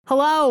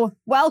Hello,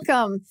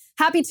 welcome.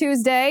 Happy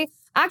Tuesday.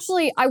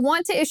 Actually, I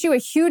want to issue a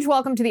huge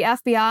welcome to the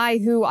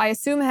FBI, who I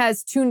assume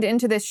has tuned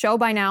into this show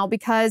by now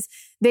because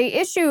they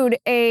issued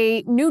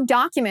a new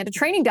document, a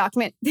training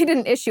document. They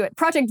didn't issue it.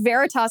 Project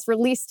Veritas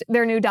released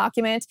their new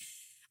document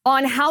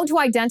on how to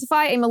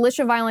identify a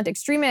militia violent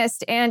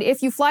extremist. And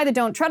if you fly the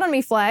Don't Tread on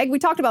Me flag, we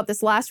talked about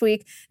this last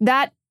week,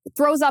 that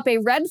throws up a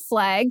red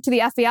flag to the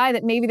FBI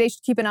that maybe they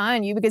should keep an eye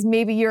on you because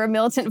maybe you're a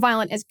militant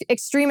violent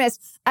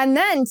extremist. And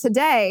then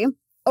today,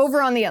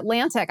 over on The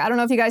Atlantic, I don't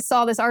know if you guys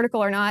saw this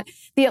article or not,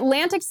 The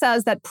Atlantic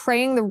says that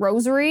praying the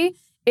rosary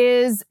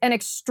is an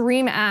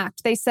extreme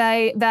act. They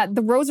say that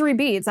the rosary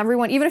beads,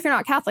 everyone, even if you're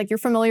not Catholic, you're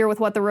familiar with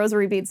what the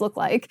rosary beads look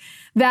like,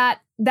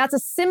 that's a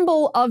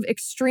symbol of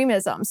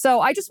extremism. So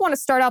I just want to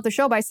start out the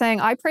show by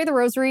saying I pray the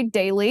rosary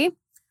daily.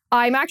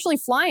 I'm actually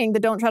flying the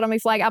Don't Tread on Me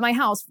flag at my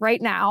house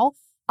right now.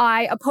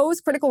 I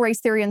oppose critical race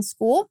theory in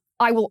school.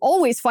 I will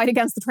always fight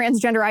against the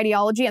transgender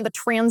ideology and the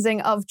transing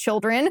of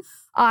children.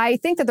 I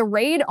think that the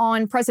raid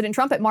on President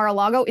Trump at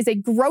Mar-a-Lago is a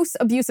gross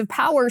abuse of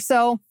power.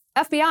 So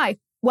FBI,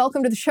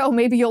 welcome to the show.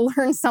 Maybe you'll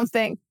learn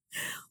something.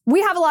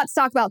 We have a lot to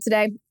talk about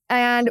today.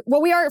 And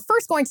what we are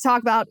first going to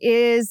talk about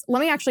is, let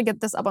me actually get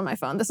this up on my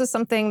phone. This is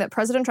something that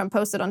President Trump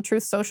posted on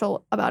Truth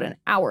Social about an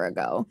hour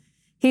ago.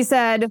 He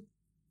said,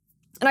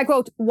 and I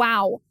quote,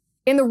 "Wow,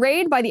 in the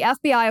raid by the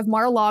FBI of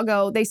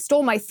Mar-a-Lago, they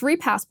stole my 3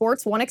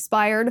 passports, 1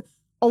 expired,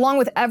 along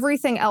with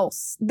everything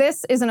else.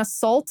 This is an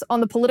assault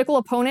on the political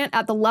opponent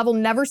at the level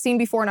never seen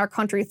before in our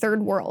country,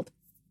 third world."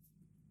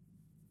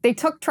 They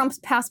took Trump's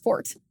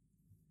passport.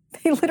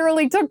 They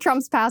literally took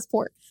Trump's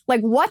passport.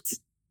 Like, what?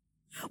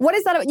 What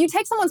is that about? You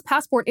take someone's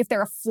passport if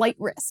they're a flight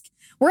risk.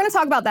 We're going to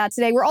talk about that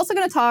today. We're also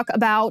going to talk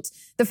about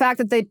the fact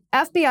that the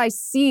FBI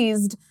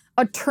seized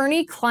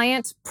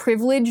attorney-client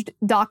privileged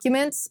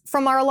documents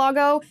from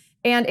Mar-a-Lago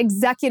and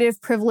executive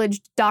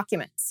privileged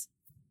documents.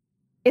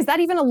 Is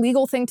that even a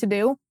legal thing to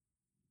do?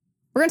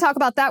 We're going to talk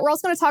about that. We're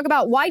also going to talk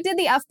about why did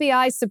the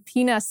FBI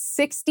subpoena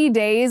 60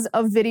 days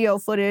of video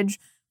footage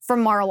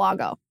from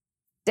Mar-a-Lago?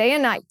 Day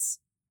and night,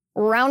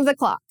 round the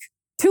clock,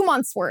 2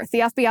 months worth. The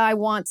FBI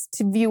wants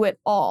to view it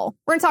all.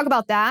 We're going to talk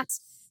about that.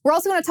 We're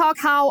also going to talk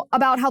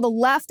about how the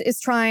left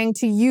is trying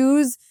to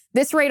use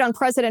this raid on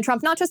President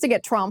Trump, not just to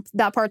get Trump,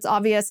 that part's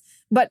obvious,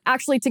 but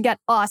actually to get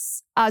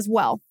us as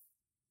well.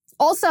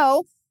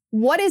 Also,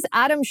 what is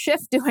Adam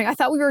Schiff doing? I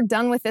thought we were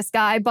done with this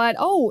guy, but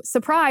oh,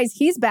 surprise,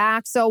 he's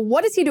back. So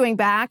what is he doing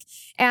back?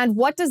 And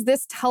what does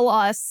this tell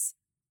us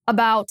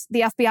about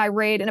the FBI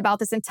raid and about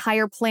this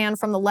entire plan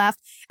from the left?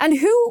 And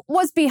who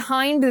was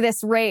behind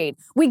this raid?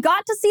 We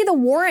got to see the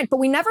warrant, but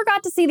we never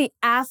got to see the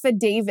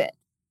affidavit,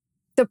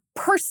 the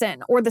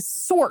person or the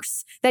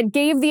source that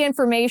gave the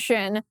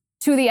information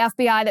to the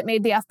FBI that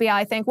made the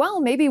FBI think, well,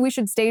 maybe we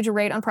should stage a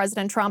raid on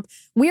President Trump.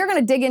 We are going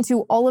to dig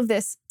into all of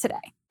this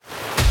today.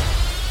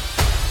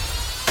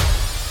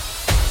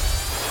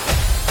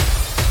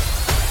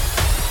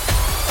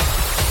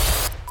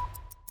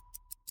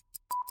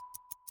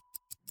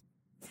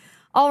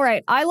 All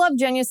right, I love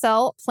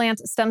Genucel plant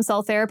stem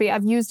cell therapy.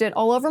 I've used it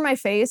all over my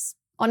face,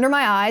 under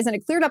my eyes, and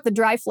it cleared up the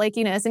dry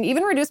flakiness and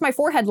even reduced my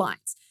forehead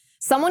lines.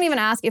 Someone even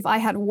asked if I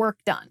had work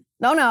done.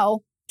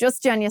 No,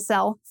 just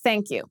Genucel.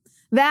 Thank you.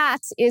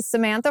 That is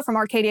Samantha from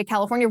Arcadia,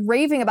 California,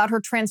 raving about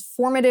her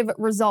transformative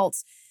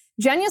results.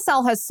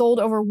 Genucel has sold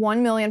over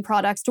 1 million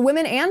products to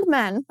women and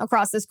men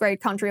across this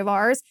great country of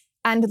ours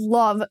and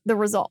love the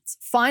results.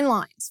 Fine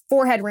lines,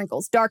 forehead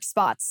wrinkles, dark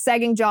spots,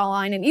 sagging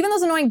jawline, and even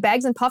those annoying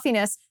bags and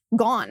puffiness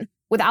gone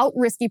without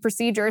risky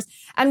procedures.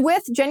 And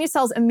with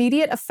Genucel's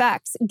immediate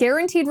effects,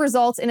 guaranteed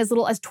results in as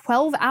little as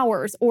 12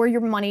 hours or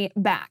your money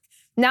back.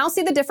 Now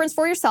see the difference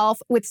for yourself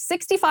with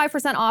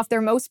 65% off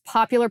their most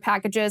popular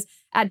packages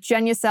at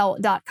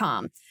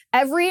Genucel.com.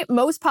 Every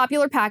most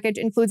popular package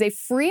includes a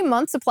free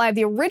month supply of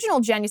the original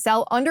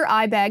Genucel under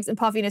eye bags and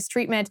puffiness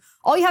treatment.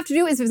 All you have to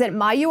do is visit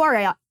my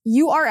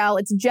URL.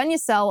 It's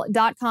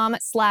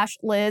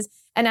Genucel.com/Liz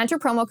and enter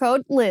promo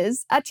code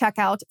Liz at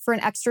checkout for an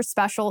extra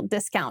special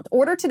discount.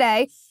 Order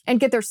today and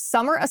get their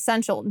Summer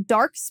Essential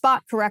Dark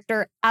Spot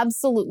Corrector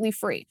absolutely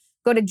free.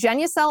 Go to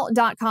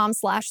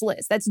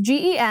Genucel.com/Liz. That's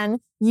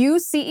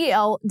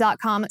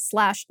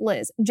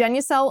GENUCEL.com/Liz.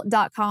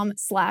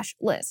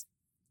 Genucel.com/Liz.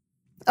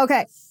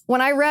 Okay,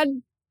 when I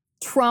read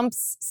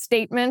Trump's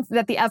statement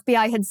that the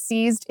FBI had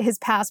seized his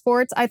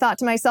passports, I thought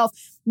to myself,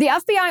 the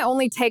FBI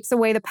only takes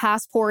away the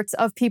passports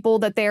of people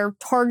that they're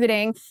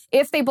targeting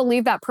if they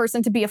believe that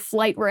person to be a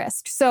flight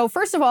risk. So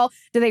first of all,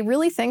 do they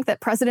really think that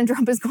President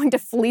Trump is going to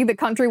flee the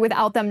country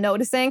without them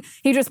noticing?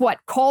 He just,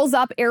 calls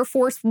up Air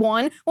Force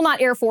One? Well, not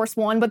Air Force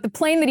One, but the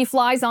plane that he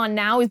flies on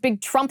now, his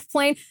big Trump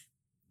plane,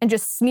 and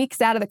just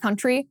sneaks out of the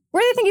country?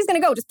 Where do they think he's going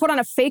to go? Just put on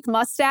a fake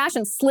mustache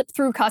and slip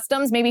through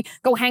customs, maybe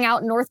go hang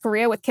out in North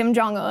Korea with Kim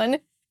Jong-un?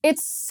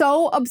 It's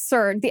so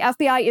absurd. The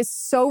FBI is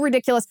so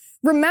ridiculous.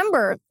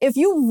 Remember, if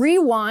you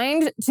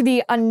rewind to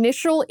the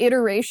initial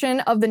iteration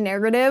of the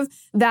narrative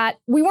that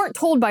we weren't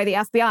told by the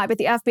FBI, but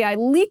the FBI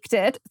leaked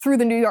it through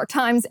the New York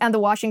Times and the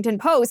Washington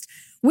Post,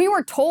 We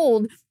were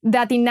told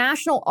that the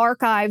National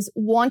Archives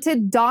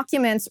wanted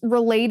documents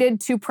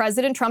related to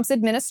President Trump's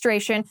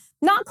administration,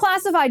 not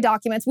classified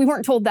documents. We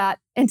weren't told that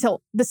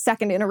until the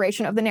second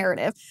iteration of the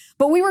narrative.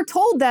 But we were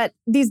told that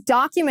these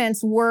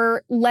documents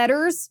were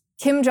letters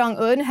Kim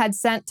Jong-un had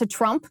sent to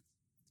Trump.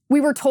 We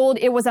were told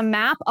it was a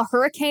map, a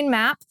hurricane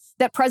map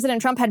that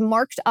President Trump had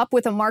marked up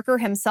with a marker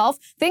himself,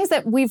 things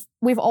that we've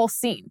all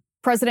seen.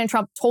 President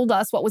Trump told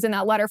us what was in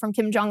that letter from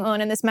Kim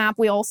Jong-un, and this map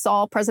we all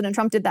saw. President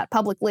Trump did that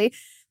publicly.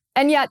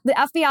 And yet the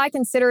FBI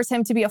considers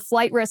him to be a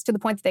flight risk to the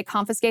point that they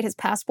confiscate his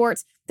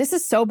passports. This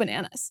is so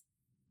bananas.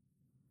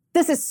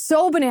 This is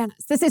so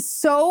bananas. This is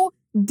so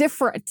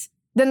different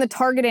than the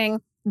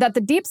targeting that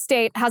the deep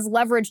state has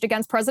leveraged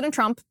against President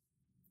Trump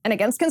and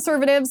against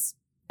conservatives,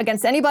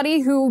 against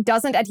anybody who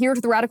doesn't adhere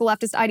to the radical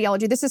leftist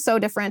ideology. This is so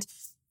different.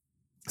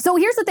 So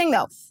here's the thing,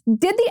 though.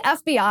 Did the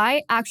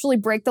FBI actually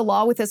break the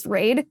law with this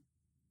raid?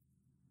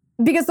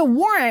 Because the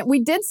warrant, we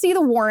did see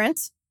the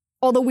warrant,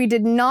 although we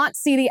did not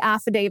see the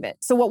affidavit.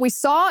 So what we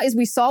saw is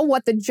we saw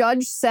what the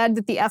judge said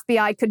that the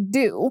FBI could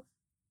do,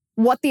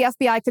 what the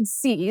FBI could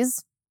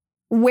seize,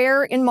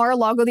 where in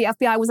Mar-a-Lago the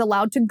FBI was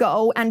allowed to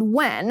go, and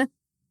when.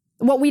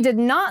 What we did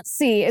not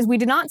see is we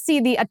did not see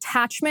the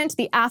attachment,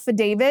 the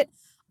affidavit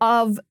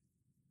of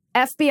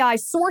FBI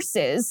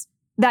sources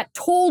that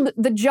told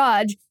the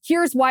judge,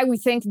 here's why we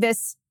think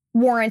this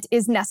warrant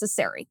is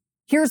necessary.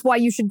 Here's why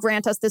you should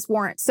grant us this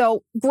warrant.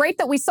 So great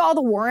that we saw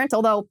the warrant,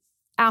 although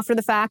after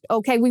the fact,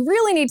 okay, we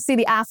really need to see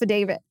the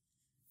affidavit.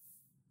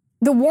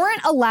 The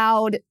warrant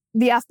allowed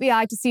the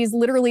FBI to seize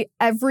literally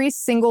every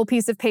single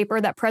piece of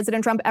paper that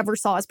President Trump ever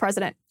saw as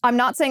president. I'm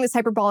not saying this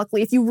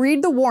hyperbolically. If you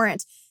read the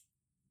warrant,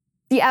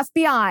 the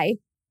FBI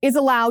is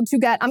allowed to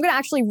get, I'm going to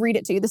actually read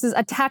it to you. This is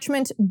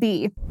Attachment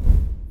B.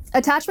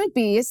 Attachment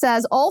B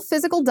says all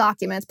physical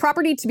documents,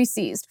 property to be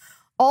seized,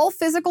 all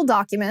physical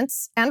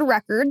documents and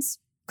records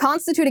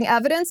constituting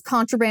evidence,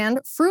 contraband,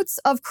 fruits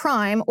of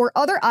crime, or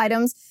other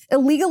items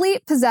illegally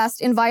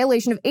possessed in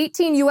violation of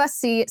 18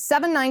 U.S.C.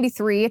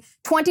 793,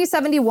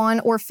 2071,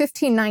 or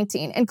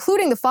 1519,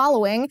 including the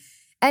following: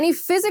 any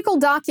physical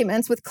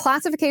documents with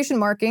classification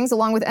markings,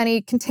 along with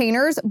any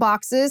containers,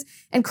 boxes,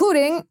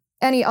 including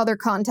any other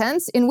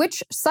contents in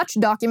which such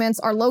documents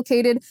are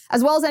located,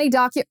 as well as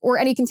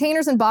any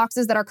containers and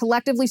boxes that are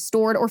collectively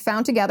stored or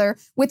found together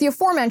with the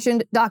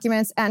aforementioned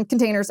documents and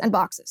containers and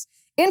boxes.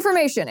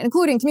 Information,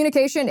 including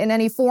communication in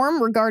any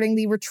form regarding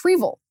the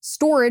retrieval,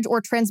 storage,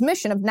 or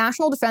transmission of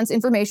national defense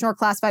information or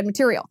classified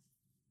material.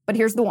 But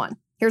here's the one.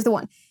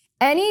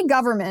 Any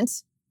government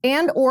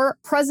and or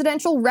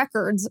presidential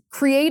records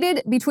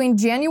created between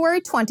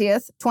January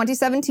 20th,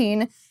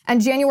 2017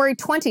 and January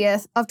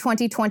 20th of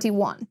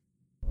 2021.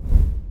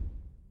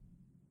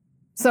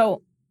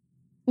 So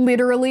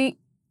literally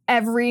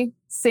every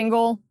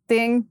single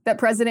thing that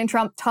President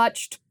Trump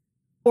touched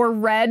or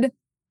read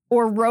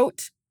or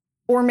wrote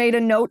or made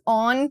a note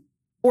on,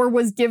 or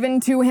was given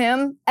to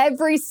him,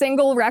 every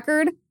single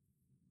record.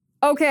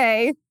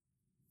 Okay.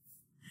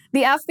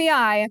 The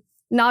FBI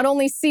not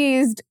only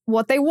seized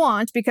what they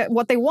wanted,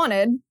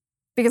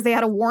 because they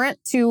had a warrant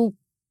to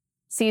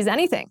seize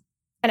anything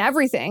and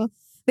everything.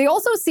 They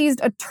also seized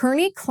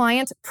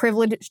attorney-client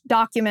privilege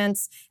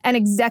documents and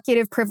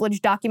executive privilege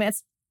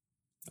documents.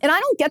 And I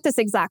don't get this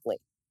exactly.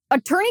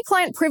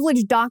 Attorney-client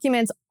privilege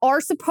documents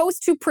are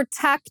supposed to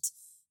protect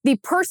the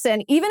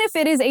person, even if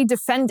it is a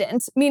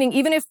defendant, meaning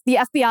even if the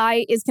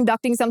FBI is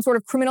conducting some sort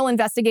of criminal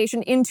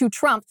investigation into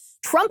Trump,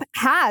 Trump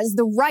has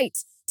the right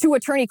to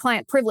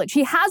attorney-client privilege.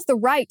 He has the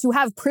right to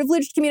have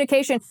privileged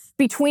communication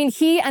between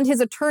he and his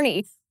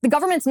attorney. The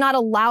government's not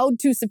allowed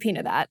to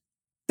subpoena that.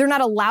 They're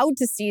not allowed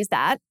to seize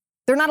that.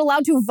 They're not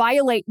allowed to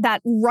violate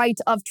that right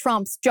of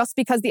Trump's just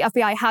because the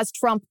FBI has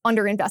Trump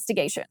under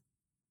investigation.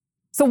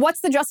 So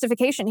what's the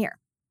justification here?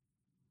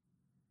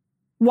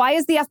 Why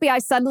is the FBI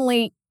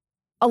suddenly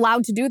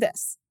allowed to do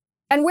this?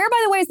 And where, by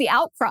the way, is the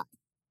outcry?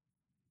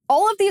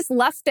 All of these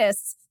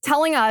leftists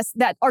telling us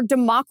that our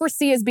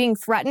democracy is being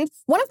threatened.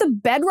 One of the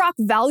bedrock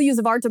values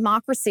of our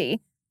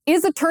democracy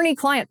is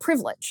attorney-client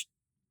privilege.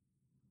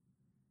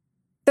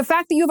 The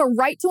fact that you have a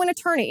right to an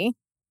attorney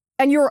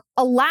and you're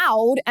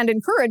allowed and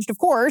encouraged, of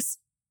course,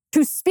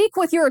 to speak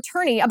with your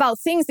attorney about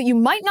things that you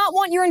might not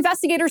want your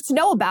investigators to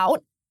know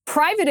about,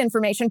 private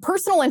information,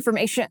 personal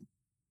information.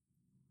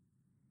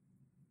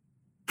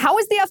 How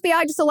is the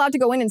FBI just allowed to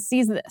go in and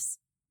seize this?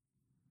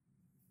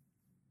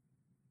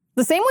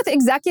 The same with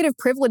executive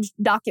privilege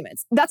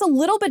documents. That's a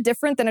little bit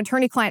different than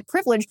attorney-client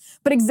privilege,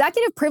 but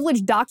executive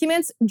privilege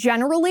documents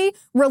generally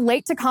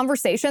relate to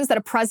conversations that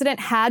a president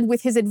had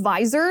with his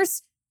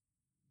advisors.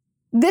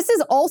 This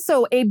is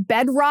also a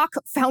bedrock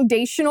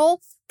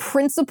foundational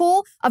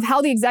principle of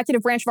how the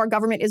executive branch of our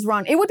government is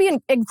run. It would be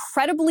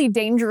incredibly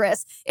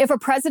dangerous if a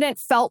president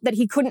felt that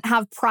he couldn't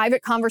have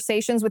private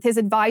conversations with his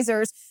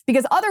advisors,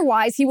 because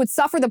otherwise he would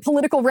suffer the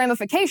political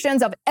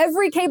ramifications of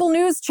every cable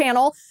news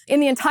channel in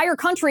the entire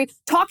country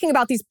talking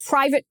about these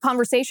private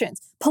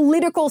conversations,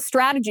 political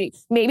strategy,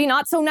 maybe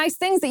not so nice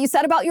things that you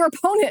said about your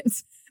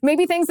opponents,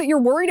 Maybe things that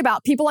you're worried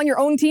about, people on your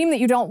own team that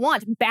you don't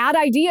want, bad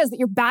ideas that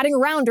you're batting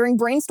around during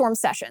brainstorm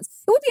sessions.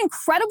 It would be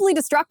incredibly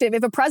destructive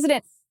if a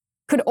president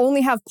could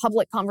only have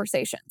public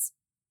conversations.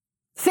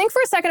 Think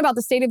for a second about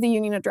the State of the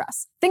Union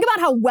address. Think about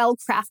how well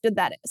crafted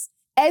that is.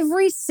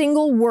 Every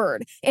single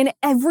word in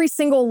every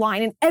single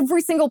line in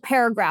every single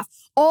paragraph,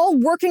 all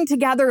working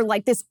together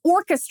like this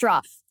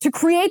orchestra to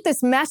create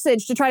this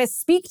message to try to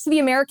speak to the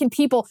American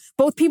people,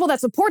 both people that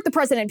support the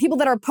president, people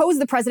that are opposed to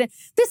the president.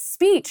 This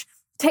speech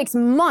takes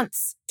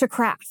months to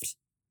craft.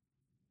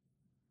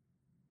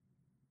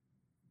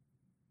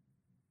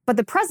 But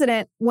the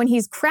president, when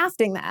he's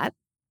crafting that,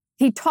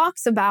 he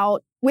talks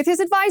about, with his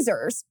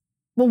advisors,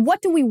 well,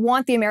 what do we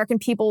want the American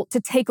people to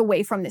take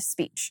away from this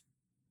speech?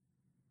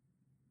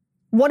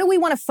 What do we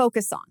want to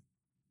focus on?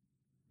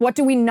 What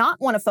do we not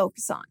want to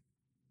focus on?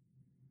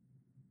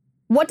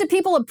 What do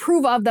people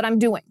approve of that I'm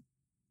doing?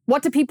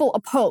 What do people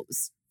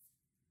oppose?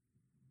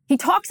 He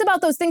talks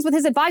about those things with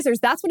his advisors.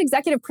 That's what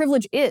executive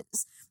privilege is.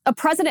 A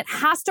president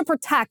has to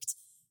protect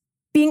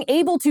being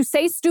able to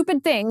say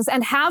stupid things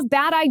and have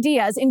bad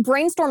ideas in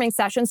brainstorming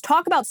sessions,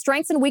 talk about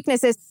strengths and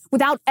weaknesses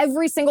without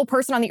every single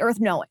person on the earth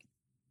knowing.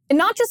 And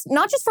not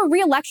just for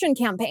re-election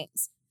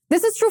campaigns.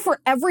 This is true for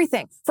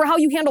everything, for how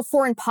you handle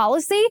foreign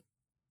policy,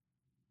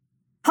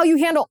 how you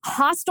handle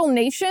hostile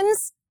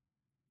nations.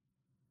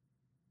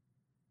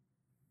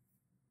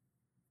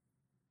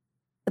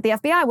 But the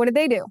FBI, what did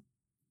they do?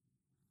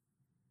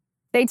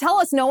 They tell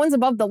us no one's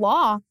above the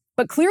law,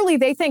 but clearly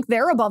they think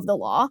they're above the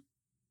law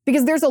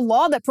because there's a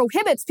law that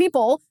prohibits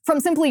people from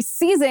simply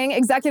seizing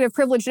executive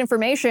privileged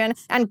information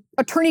and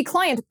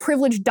attorney-client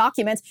privileged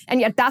documents,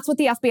 and yet that's what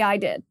the FBI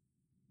did.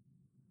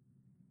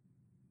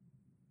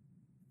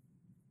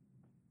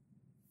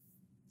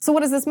 So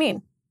what does this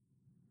mean?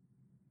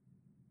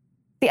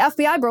 The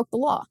FBI broke the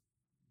law.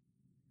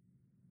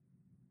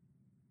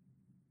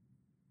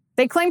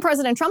 They claim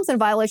President Trump's in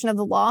violation of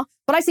the law,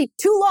 but I see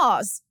 2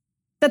 laws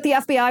that the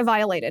FBI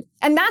violated.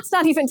 And that's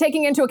not even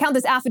taking into account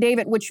this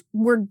affidavit, which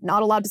we're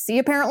not allowed to see,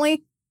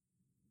 apparently.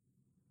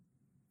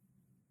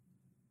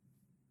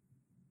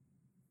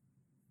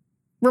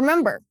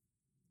 Remember,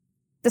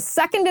 the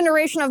second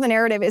iteration of the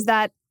narrative is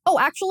that, oh,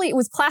 actually, it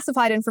was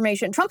classified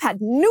information. Trump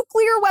had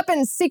nuclear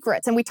weapons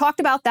secrets. And we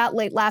talked about that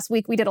late last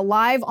week. We did a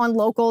live on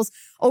Locals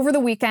over the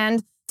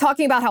weekend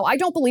talking about how I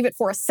don't believe it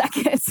for a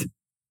second.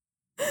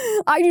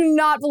 I do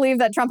not believe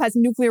that Trump has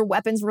nuclear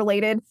weapons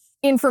related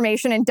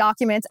information and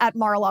documents at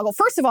Mar-a-Lago.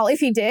 First of all, if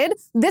he did,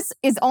 this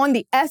is on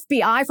the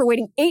FBI for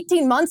waiting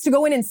 18 months to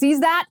go in and seize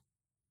that.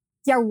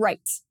 Yeah,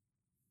 right.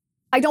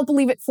 I don't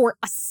believe it for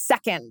a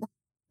second.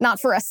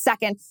 Not for a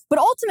second. But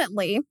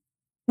ultimately,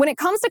 when it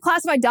comes to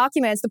classified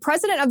documents, the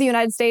president of the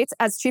United States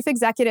as chief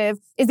executive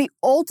is the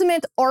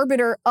ultimate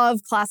arbiter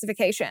of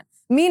classification,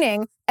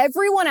 meaning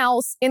everyone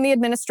else in the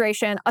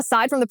administration,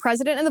 aside from the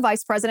president and the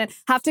vice president,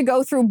 have to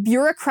go through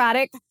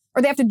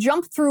they have to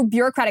jump through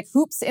bureaucratic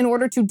hoops in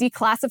order to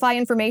declassify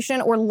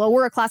information or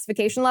lower a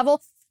classification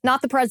level.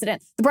 Not the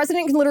president. The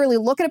president can literally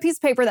look at a piece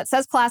of paper that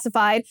says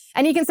classified,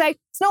 and he can say,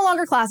 it's no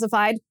longer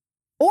classified.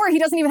 Or he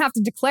doesn't even have to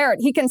declare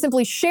it. He can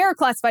simply share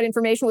classified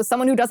information with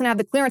someone who doesn't have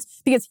the clearance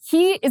because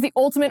he is the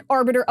ultimate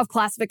arbiter of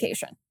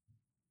classification.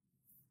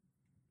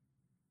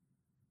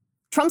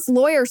 Trump's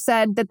lawyer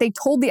said that they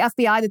told the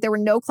FBI that there were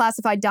no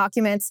classified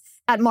documents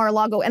at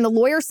Mar-a-Lago. And the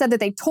lawyer said that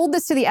they told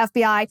this to the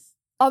FBI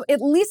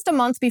at least a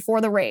month before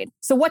the raid.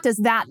 So what does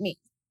that mean?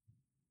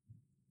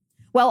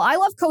 Well, I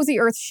love Cozy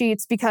Earth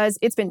sheets because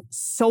it's been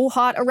so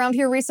hot around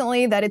here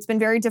recently that it's been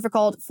very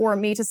difficult for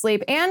me to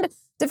sleep and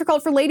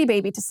difficult for Lady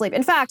Baby to sleep.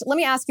 In fact, let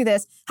me ask you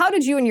this. How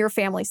did you and your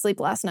family sleep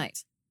last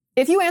night?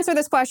 If you answer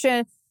this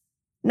question,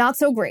 not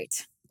so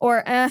great,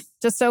 or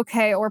just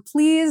okay, or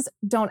please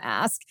don't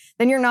ask,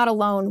 then you're not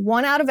alone.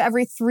 1 out of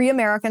every 3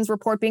 Americans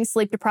report being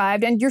sleep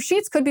deprived, and your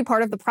sheets could be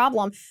part of the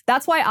problem.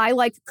 That's why I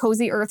like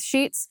Cozy Earth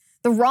sheets.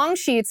 The wrong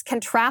sheets can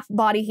trap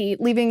body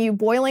heat, leaving you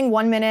boiling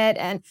 1 minute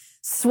and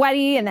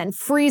sweaty and then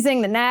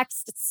freezing the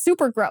next. It's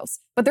super gross.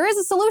 But there is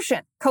a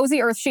solution.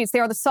 Cozy Earth sheets. They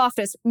are the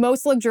softest,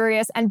 most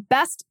luxurious, and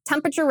best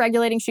temperature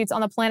regulating sheets on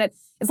the planet.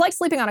 It's like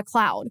sleeping on a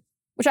cloud,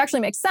 which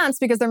actually makes sense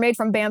because they're made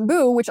from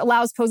bamboo, which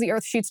allows Cozy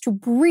Earth sheets to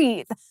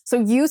breathe. So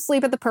you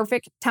sleep at the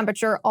perfect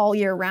temperature all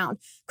year round.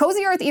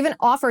 Cozy Earth even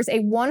offers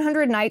a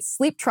 100-night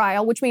sleep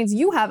trial, which means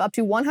you have up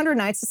to 100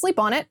 nights to sleep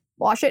on it.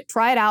 Wash it,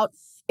 try it out.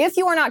 If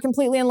you are not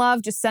completely in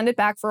love, just send it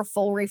back for a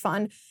full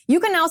refund. You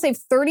can now save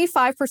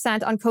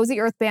 35% on Cozy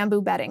Earth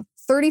bamboo bedding.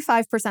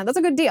 35%. That's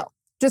a good deal.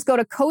 Just go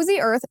to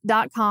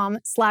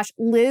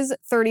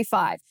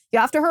cozyearth.com/Liz35. You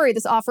have to hurry.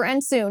 This offer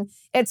ends soon.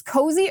 It's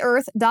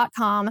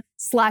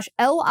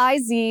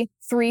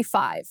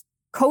cozyearth.com/LIZ35.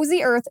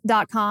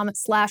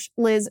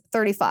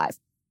 cozyearth.com/Liz35.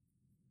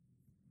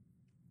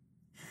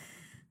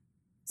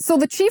 So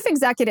the chief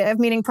executive,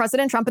 meaning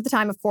President Trump at the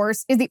time, of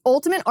course, is the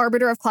ultimate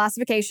arbiter of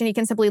classification. He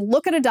can simply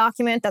look at a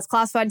document that's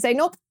classified and say,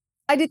 nope,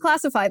 I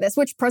declassify this,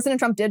 which President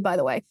Trump did, by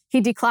the way. He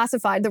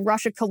declassified the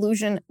Russia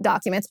collusion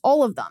documents,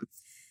 all of them.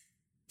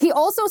 He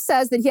also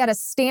says that he had a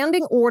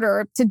standing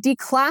order to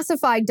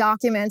declassify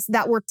documents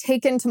that were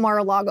taken to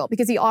Mar-a-Lago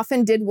because he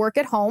often did work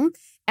at home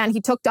and he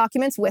took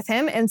documents with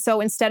him. And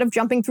so instead of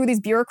jumping through these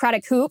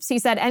bureaucratic hoops, he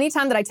said,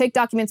 anytime that I take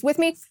documents with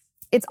me,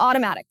 it's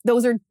automatic.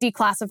 Those are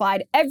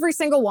declassified, every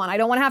single one. I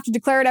don't want to have to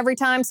declare it every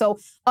time. So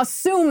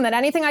assume that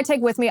anything I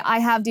take with me, I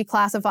have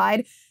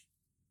declassified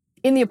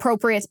in the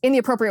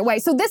appropriate way.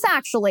 So this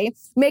actually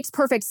makes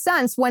perfect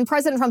sense when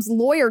President Trump's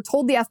lawyer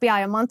told the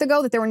FBI a month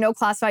ago that there were no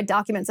classified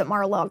documents at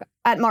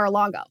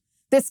Mar-a-Lago.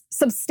 This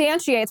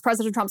substantiates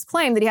President Trump's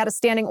claim that he had a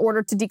standing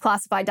order to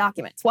declassify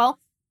documents. Well,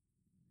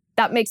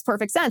 that makes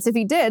perfect sense. If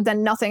he did,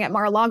 then nothing at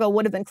Mar-a-Lago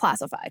would have been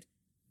classified.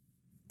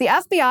 The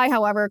FBI,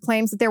 however,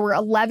 claims that there were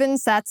 11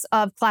 sets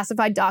of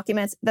classified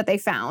documents that they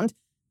found.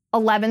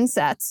 11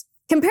 sets.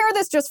 Compare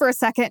this just for a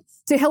second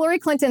to Hillary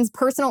Clinton's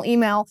personal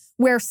email,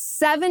 where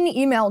 7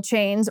 email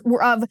chains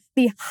were of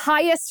the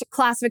highest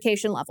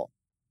classification level.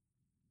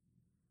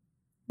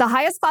 The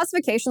highest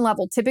classification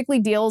level typically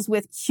deals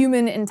with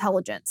human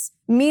intelligence,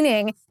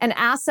 meaning an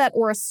asset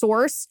or a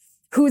source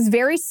whose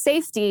very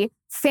safety,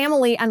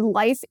 family, and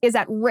life is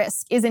at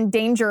risk, is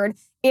endangered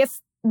if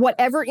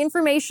whatever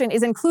information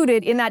is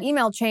included in that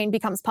email chain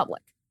becomes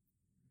public.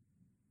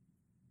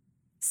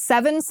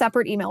 7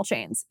 separate email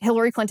chains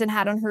Hillary Clinton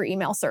had on her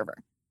email server.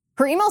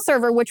 Her email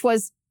server, which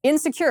was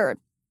insecured,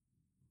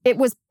 it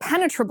was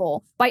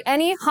penetrable by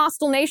any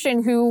hostile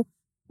nation who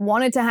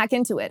wanted to hack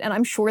into it, and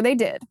I'm sure they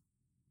did.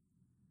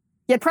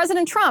 Yet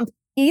President Trump,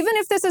 even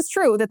if this is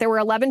true, that there were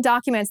 11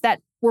 documents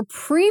that were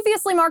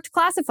previously marked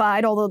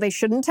classified, although they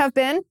shouldn't have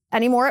been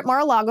anymore at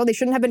Mar-a-Lago, they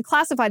shouldn't have been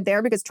classified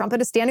there because Trump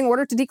had a standing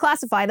order to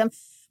declassify them.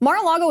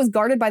 Mar-a-Lago is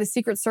guarded by the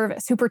Secret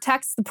Service, who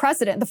protects the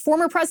president, the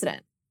former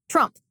president,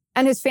 Trump,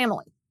 and his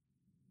family.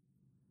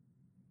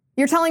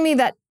 You're telling me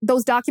that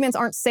those documents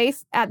aren't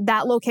safe at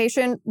that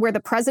location where the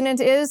president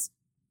is,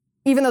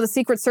 even though the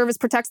Secret Service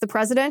protects the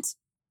president?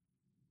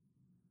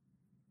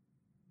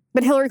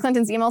 But Hillary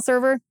Clinton's email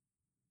server,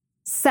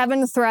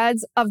 7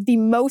 threads of the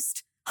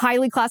most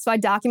highly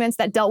classified documents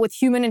that dealt with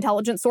human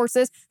intelligence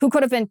sources who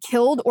could have been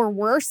killed or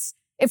worse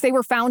if they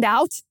were found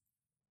out.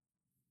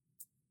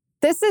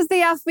 This is the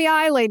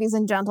FBI, ladies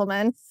and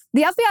gentlemen.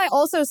 The FBI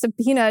also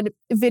subpoenaed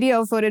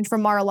video footage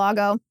from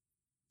Mar-a-Lago.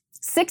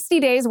 60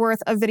 days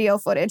worth of video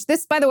footage.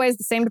 This, by the way, is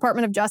the same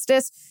Department of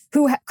Justice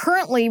who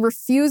currently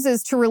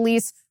refuses to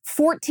release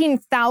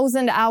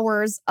 14,000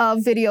 hours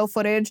of video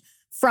footage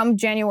from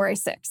January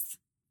 6th.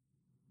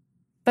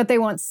 But they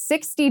want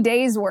 60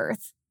 days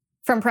worth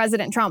from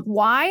President Trump.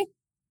 Why?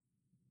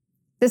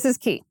 This is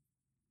key.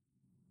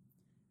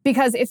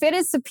 Because if it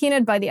is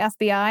subpoenaed by the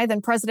FBI,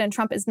 then President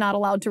Trump is not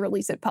allowed to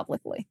release it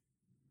publicly.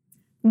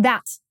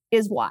 That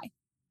is why.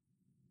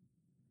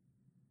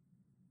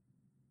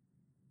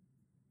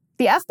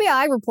 The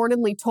FBI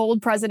reportedly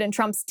told President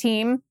Trump's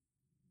team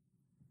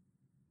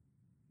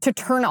to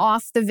turn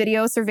off the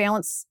video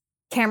surveillance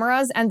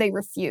cameras, and they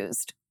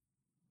refused.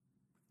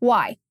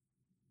 Why?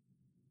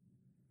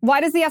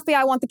 Why does the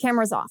FBI want the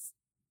cameras off?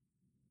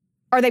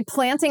 Are they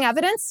planting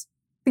evidence?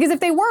 Because if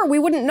they were, we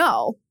wouldn't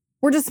know.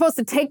 We're just supposed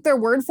to take their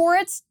word for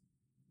it.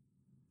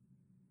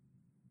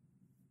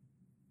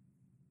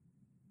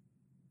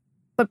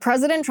 But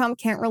President Trump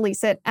can't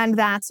release it, and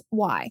that's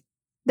why.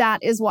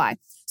 That is why.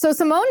 So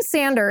Simone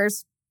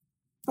Sanders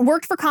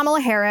worked for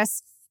Kamala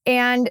Harris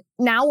and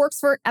now works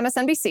for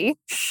MSNBC.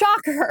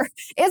 Shocker.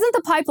 Isn't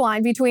the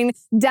pipeline between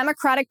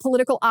Democratic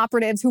political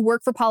operatives who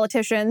work for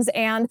politicians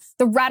and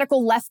the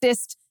radical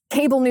leftist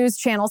cable news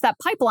channels, that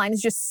pipeline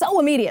is just so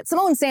immediate.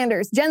 Simone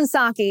Sanders, Jen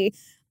Psaki,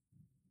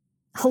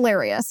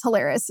 hilarious.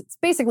 It's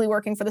basically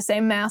working for the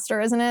same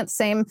master, isn't it?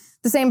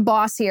 The same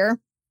boss here.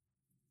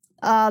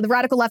 The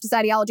radical leftist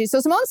ideology. So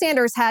Simone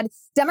Sanders had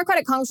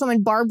Democratic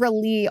Congresswoman Barbara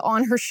Lee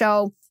on her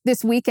show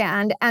this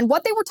weekend. And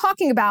what they were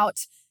talking about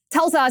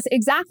tells us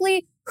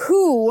exactly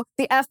who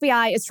the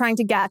FBI is trying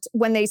to get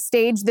when they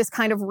stage this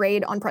kind of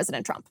raid on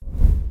President Trump.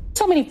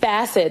 So many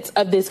facets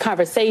of this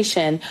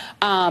conversation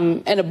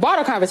and a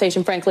broader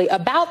conversation, frankly,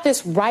 about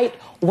this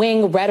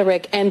right-wing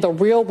rhetoric and the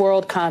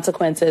real-world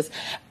consequences.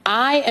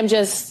 I am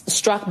just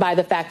struck by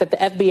the fact that the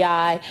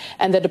FBI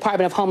and the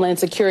Department of Homeland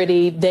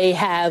Security, they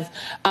have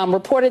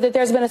reported that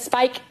there's been a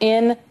spike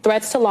in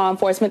threats to law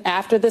enforcement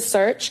after the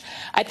search.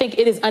 I think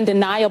it is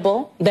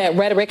undeniable that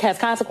rhetoric has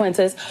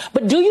consequences.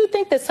 But do you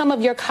think that some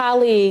of your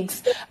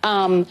colleagues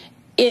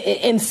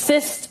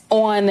insist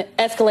on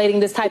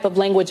escalating this type of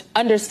language,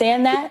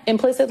 understand that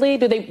implicitly?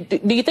 Do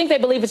you think they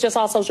believe it's just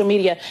all social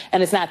media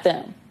and it's not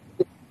them?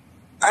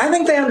 I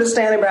think they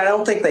understand it, but I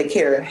don't think they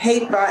care.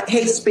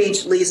 Hate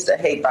speech leads to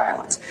hate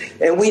violence.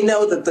 And we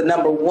know that the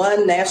number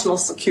one national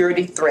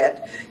security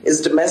threat is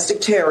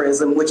domestic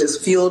terrorism, which is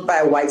fueled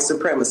by white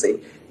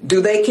supremacy.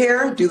 Do they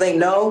care? Do they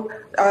know?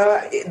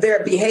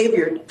 Their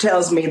behavior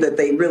tells me that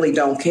they really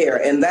don't care.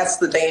 And that's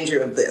the danger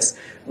of this.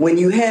 When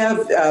you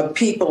have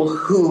people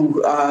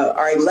who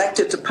are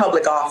elected to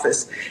public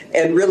office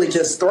and really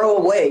just throw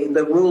away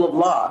the rule of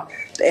law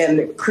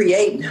and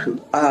create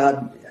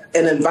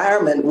an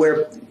environment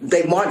where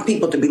they want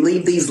people to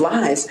believe these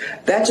lies,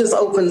 that just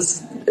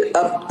opens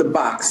up the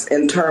box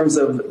in terms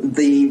of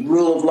the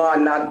rule of law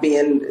not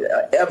being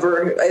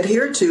ever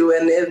adhered to,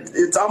 and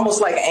it's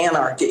almost like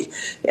anarchy.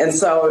 And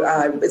so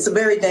it's a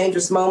very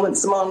dangerous moment,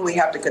 Simone. We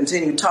have to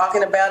continue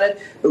talking about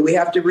it, but we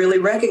have to really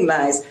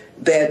recognize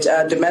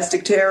that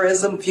domestic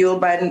terrorism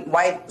fueled by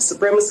white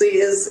supremacy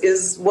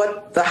is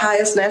what the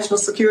highest national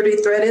security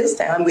threat is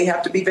now, and we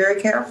have to be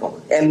very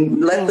careful and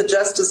let the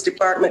Justice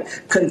Department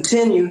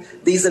continue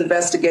these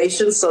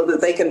investigations so that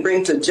they can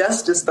bring to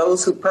justice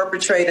those who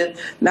perpetrated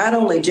not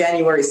only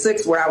January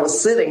 6th, where I was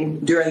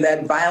sitting during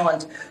that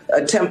violent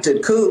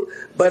attempted coup,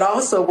 but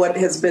also what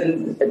has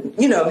been,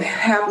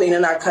 happening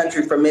in our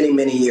country for many,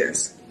 many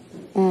years.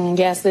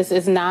 Yes, this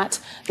is not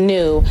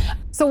new.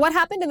 So what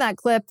happened in that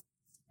clip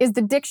is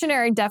the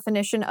dictionary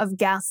definition of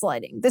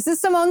gaslighting. This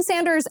is Symone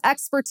Sanders'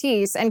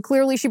 expertise, and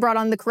clearly she brought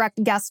on the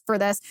correct guest for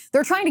this.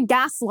 They're trying to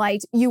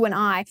gaslight you and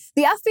I.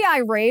 The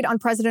FBI raid on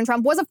President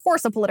Trump was, of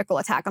course, a political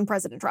attack on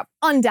President Trump,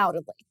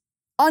 undoubtedly.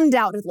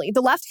 Undoubtedly.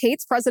 The left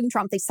hates President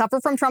Trump. They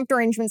suffer from Trump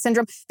derangement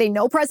syndrome. They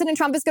know President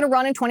Trump is going to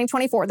run in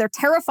 2024. They're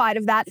terrified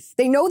of that.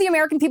 They know the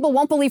American people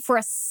won't believe for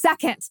a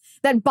second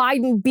that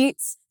Biden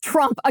beats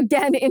Trump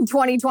again in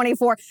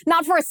 2024.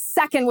 Not for a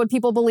second would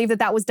people believe that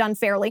that was done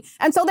fairly.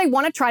 And so they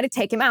want to try to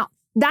take him out.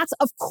 That's,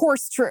 of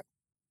course, true.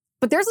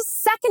 But there's a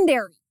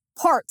secondary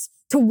part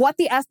to what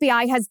the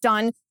FBI has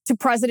done to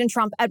President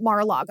Trump at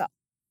Mar-a-Lago.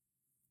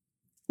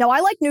 Now,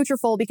 I like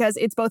Nutrafol because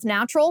it's both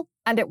natural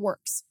and it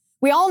works.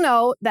 We all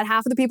know that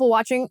half of the people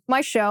watching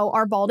my show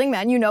are balding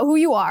men. You know who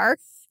you are.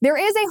 There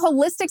is a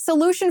holistic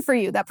solution for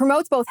you that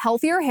promotes both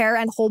healthier hair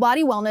and whole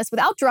body wellness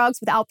without drugs,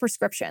 without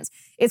prescriptions.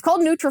 It's called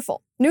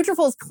Nutrafol.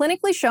 Nutrafol is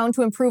clinically shown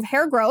to improve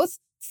hair growth,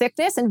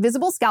 thickness, and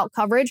visible scalp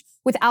coverage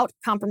without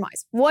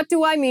compromise. What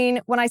do I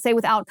mean when I say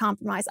without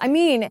compromise? I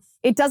mean,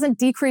 it doesn't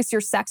decrease your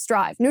sex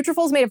drive.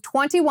 Nutrafol is made of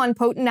 21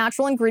 potent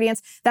natural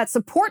ingredients that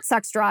support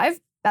sex drive,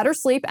 better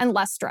sleep, and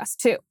less stress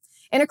too.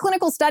 In a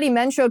clinical study,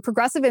 men showed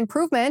progressive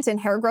improvement in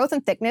hair growth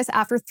and thickness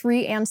after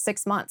 3 and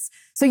 6 months.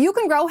 So you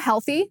can grow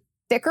healthy,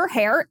 thicker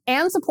hair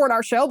and support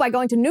our show by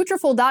going to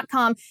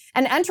Nutrafol.com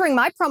and entering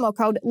my promo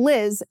code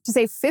Liz to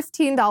save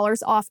 $15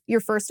 off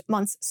your first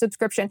month's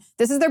subscription.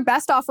 This is their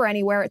best offer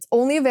anywhere. It's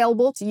only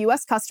available to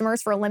U.S.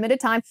 customers for a limited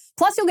time.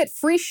 Plus, you'll get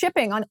free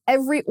shipping on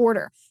every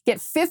order. Get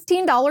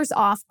 $15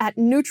 off at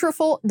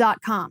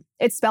Nutrafol.com.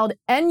 It's spelled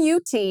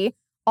Nutrafol.com.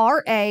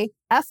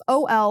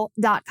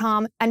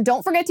 And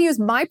don't forget to use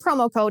my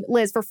promo code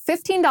Liz for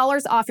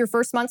 $15 off your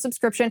first month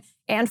subscription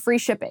and free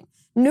shipping.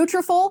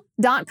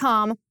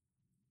 Nutrafol.com,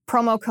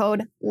 promo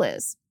code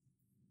Liz.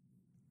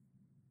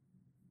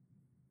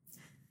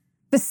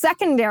 The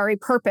secondary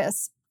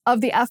purpose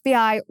of the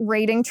FBI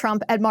raiding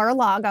Trump at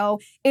Mar-a-Lago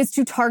is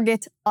to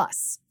target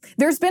us.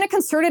 There's been a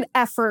concerted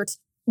effort,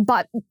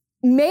 but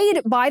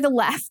made by the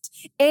left,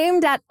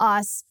 aimed at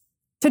us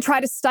to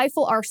try to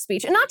stifle our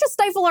speech. And not just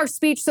stifle our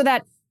speech so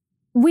that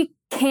we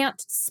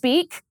can't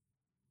speak,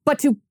 but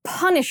to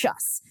punish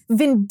us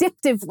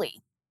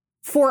vindictively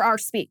for our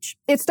speech.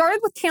 It started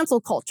with cancel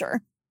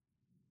culture,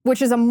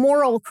 which is a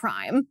moral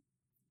crime.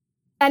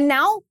 And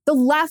now the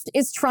left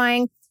is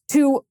trying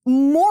to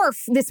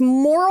morph this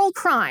moral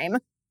crime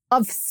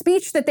of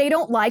speech that they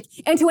don't like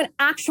into an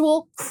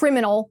actual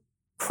criminal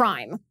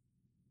crime.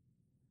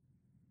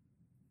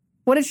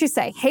 What did she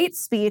say? Hate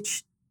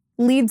speech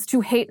leads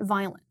to hate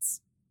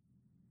violence.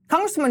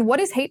 Congresswoman, what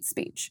is hate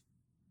speech?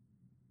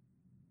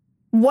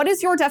 What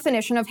is your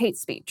definition of hate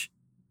speech?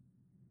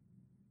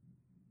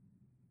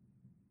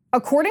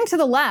 According to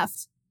the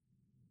left,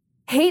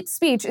 hate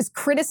speech is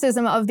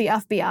criticism of the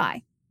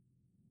FBI.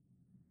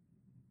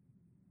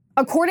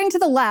 According to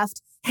the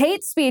left,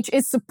 hate speech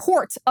is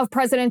support of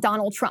President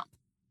Donald Trump.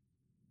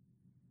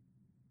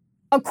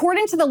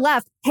 According to the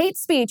left, hate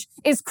speech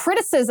is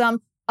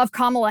criticism of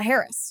Kamala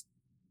Harris.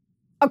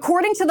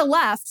 According to the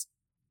left,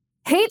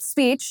 hate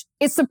speech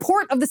is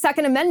support of the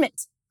Second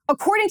Amendment.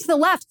 According to the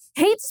left,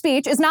 hate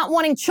speech is not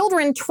wanting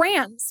children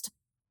transed.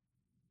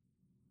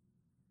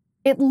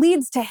 It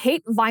leads to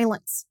hate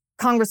violence,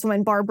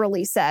 Congresswoman Barbara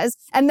Lee says.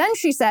 And then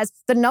she says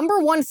the number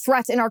one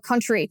threat in our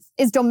country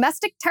is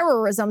domestic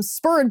terrorism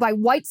spurred by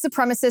white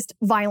supremacist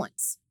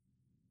violence.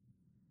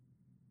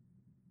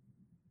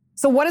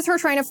 So what is her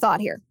train of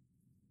thought here?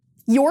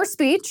 Your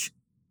speech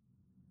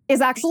is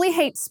actually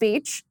hate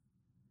speech,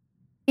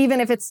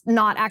 even if it's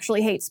not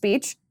actually hate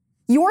speech.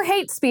 Your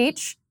hate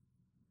speech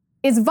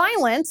is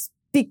violence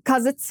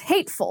because it's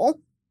hateful.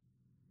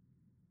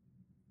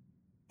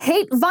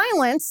 Hate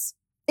violence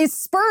is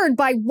spurred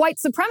by white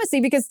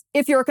supremacy because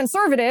if you're a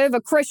conservative,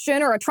 a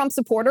Christian, or a Trump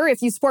supporter,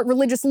 if you support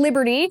religious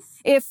liberty,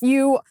 if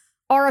you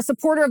are a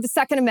supporter of the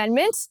Second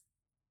Amendment,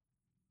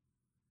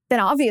 then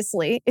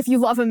obviously, if you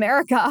love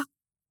America,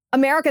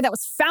 America that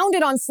was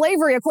founded on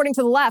slavery according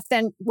to the left,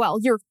 then, well,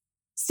 you're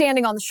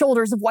standing on the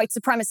shoulders of white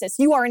supremacists.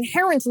 You are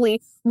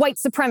inherently white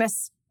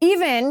supremacist,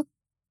 even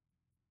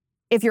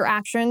if your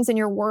actions and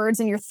your words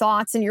and your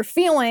thoughts and your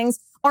feelings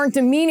aren't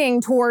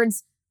demeaning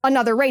towards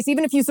another race.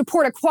 Even if you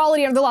support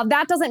equality under the law,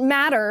 that doesn't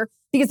matter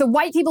because the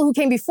white people who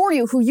came before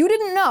you, who you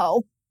didn't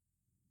know,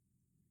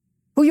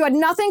 who you had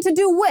nothing to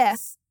do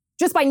with,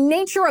 just by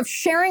nature of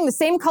sharing the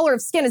same color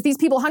of skin as these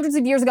people hundreds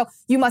of years ago,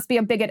 you must be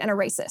a bigot and a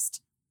racist.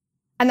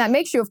 And that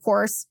makes you, of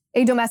course,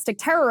 a domestic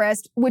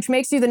terrorist, which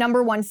makes you the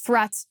number one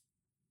threat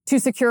to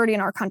security in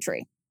our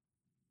country.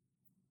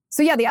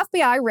 So yeah, the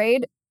FBI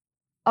raid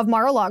of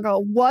Mar-a-Lago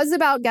was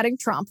about getting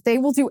Trump. They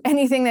will do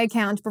anything they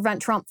can to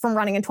prevent Trump from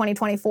running in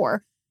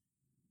 2024.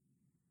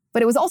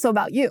 But it was also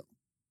about you.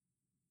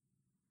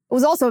 It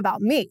was also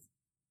about me.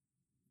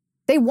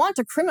 They want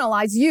to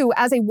criminalize you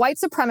as a white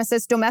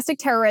supremacist domestic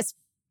terrorist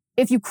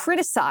if you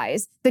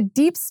criticize the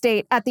deep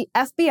state at the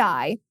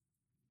FBI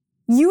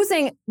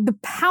using the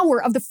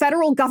power of the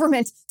federal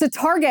government to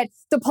target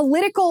the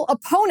political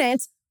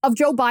opponent of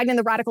Joe Biden and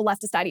the radical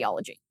leftist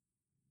ideology.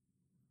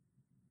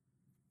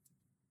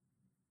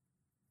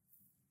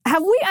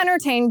 Have we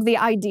entertained the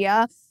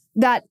idea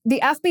that the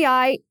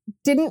FBI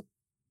didn't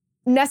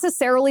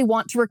necessarily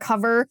want to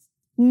recover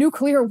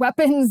nuclear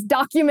weapons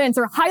documents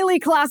or highly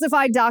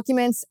classified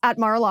documents at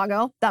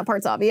Mar-a-Lago? That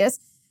part's obvious.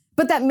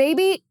 But that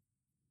maybe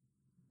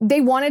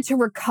they wanted to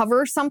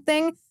recover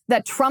something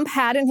that Trump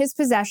had in his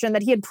possession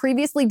that he had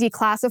previously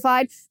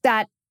declassified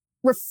that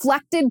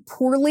reflected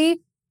poorly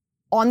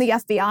on the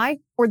FBI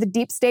or the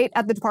deep state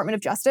at the Department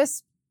of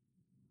Justice?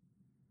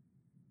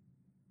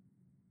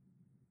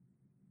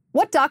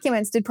 What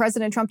documents did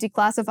President Trump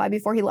declassify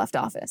before he left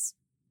office?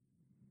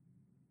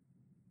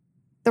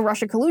 The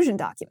Russia collusion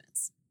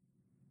documents.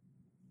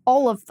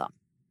 All of them.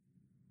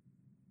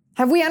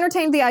 Have we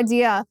entertained the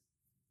idea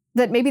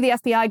that maybe the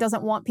FBI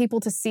doesn't want people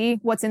to see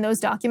what's in those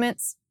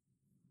documents?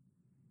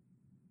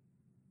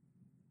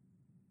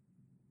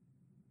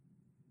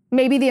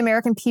 Maybe the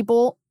American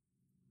people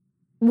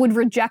would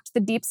reject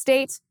the deep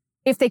state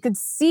if they could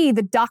see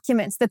the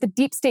documents that the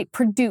deep state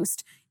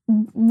produced,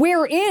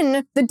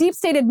 wherein the deep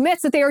state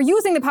admits that they are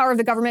using the power of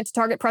the government to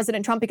target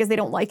President Trump because they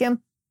don't like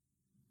him.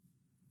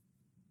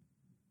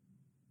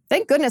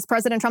 Thank goodness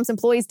President Trump's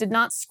employees did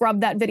not scrub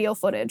that video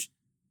footage.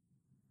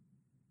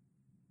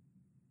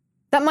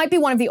 That might be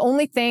one of the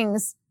only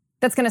things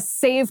that's going to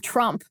save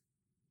Trump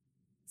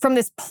from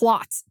this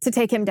plot to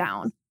take him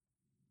down.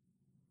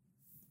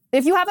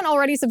 If you haven't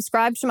already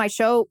subscribed to my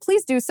show,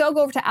 please do so.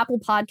 Go over to Apple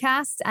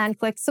Podcasts and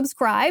click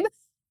subscribe.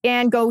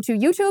 And go to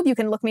YouTube. You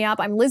can look me up.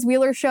 I'm Liz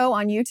Wheeler Show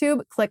on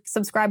YouTube. Click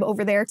subscribe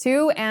over there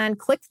too. And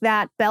click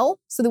that bell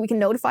so that we can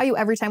notify you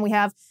every time we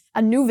have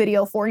a new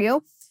video for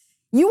you.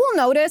 You will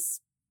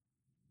notice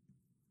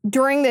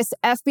during this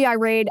FBI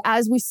raid,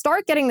 as we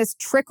start getting this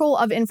trickle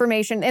of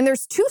information, and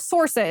there's two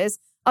sources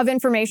of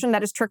information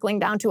that is trickling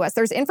down to us.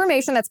 There's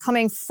information that's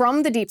coming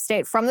from the deep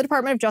state, from the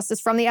Department of Justice,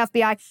 from the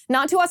FBI,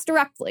 not to us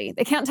directly.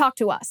 They can't talk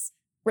to us.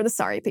 We're the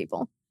sorry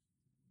people.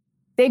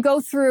 They go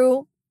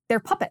through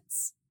their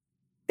puppets,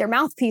 their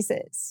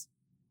mouthpieces.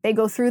 They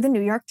go through the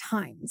New York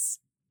Times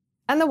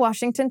and the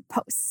Washington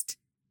Post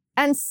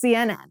and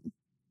CNN.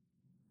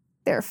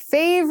 Their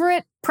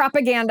favorite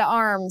propaganda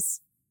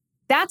arms.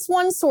 That's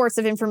one source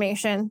of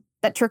information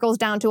that trickles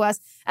down to us.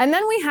 And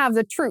then we have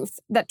the truth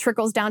that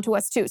trickles down to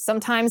us too.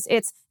 Sometimes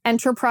it's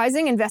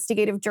enterprising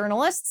investigative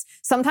journalists.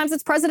 Sometimes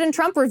it's President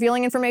Trump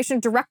revealing information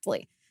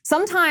directly.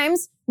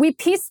 Sometimes we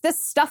piece this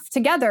stuff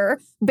together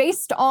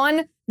based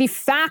on the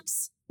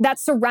facts that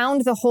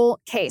surround the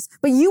whole case.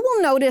 But you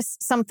will notice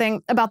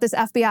something about this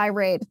FBI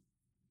raid.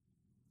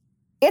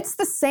 It's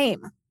the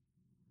same.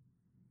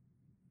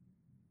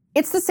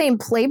 It's the same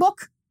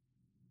playbook.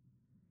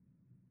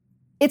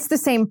 It's the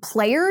same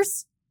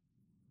players.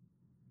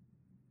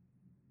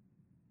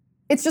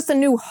 It's just a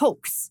new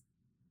hoax.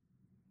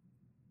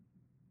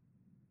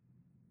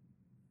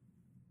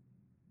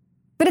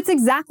 But it's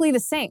exactly the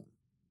same.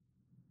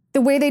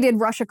 The way they did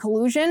Russia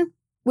collusion,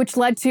 which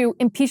led to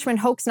impeachment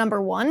hoax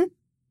number 1.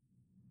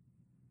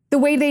 The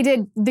way they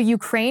did the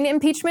Ukraine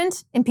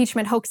impeachment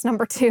hoax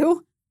number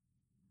 2.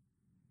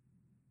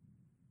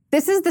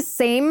 This is the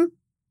same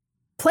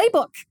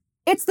playbook.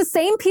 It's the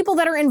same people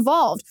that are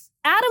involved.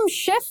 Adam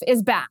Schiff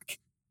is back.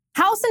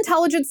 House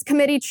Intelligence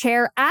Committee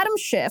Chair Adam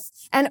Schiff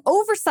and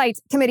Oversight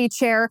Committee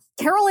Chair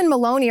Carolyn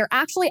Maloney are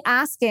actually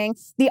asking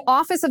the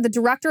Office of the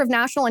Director of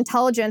National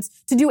Intelligence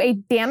to do a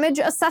damage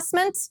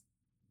assessment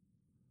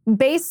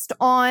based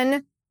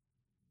on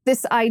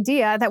this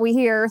idea that we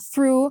hear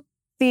through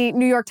the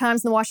New York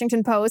Times and the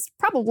Washington Post,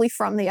 probably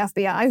from the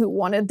FBI, who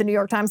wanted the New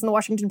York Times and the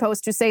Washington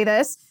Post to say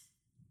this,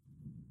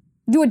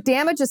 do a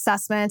damage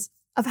assessment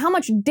of how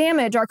much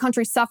damage our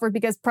country suffered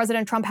because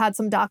President Trump had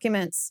some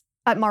documents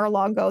at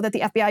Mar-a-Lago that the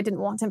FBI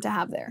didn't want him to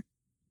have there.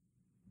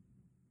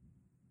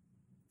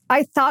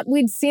 I thought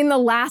we'd seen the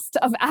last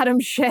of Adam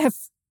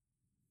Schiff.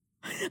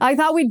 I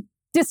thought we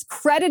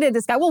discredited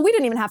this guy. Well, we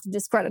didn't even have to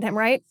discredit him,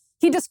 right?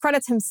 He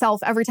discredits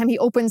himself every time he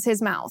opens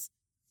his mouth.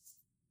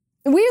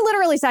 We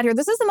literally sat here.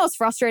 This is the most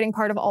frustrating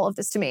part of all of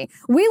this to me.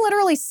 We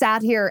literally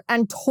sat here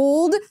and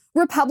told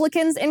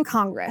Republicans in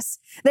Congress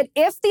that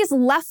if these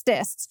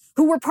leftists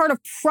who were part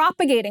of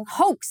propagating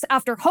hoax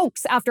after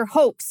hoax after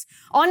hoax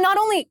on not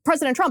only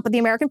President Trump, but the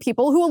American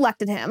people who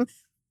elected him,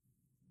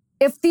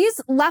 If these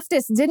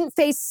leftists didn't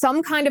face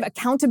some kind of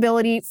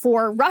accountability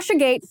for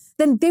Russiagate,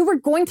 then they were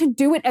going to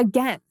do it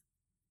again.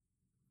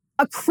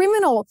 A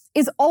criminal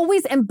is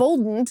always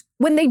emboldened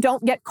when they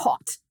don't get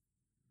caught.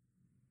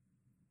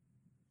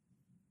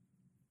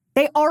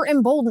 They are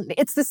emboldened.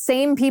 It's the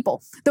same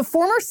people. The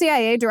former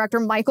CIA director,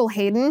 Michael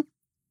Hayden,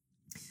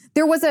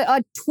 there was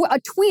a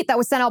tweet that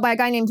was sent out by a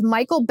guy named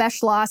Michael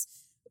Beschloss.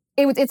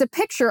 It's a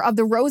picture of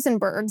the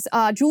Rosenbergs,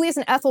 Julius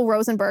and Ethel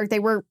Rosenberg. They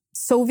were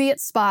Soviet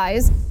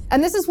spies.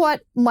 And this is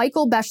what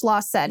Michael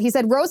Beschloss said. He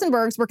said,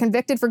 Rosenbergs were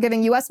convicted for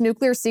giving U.S.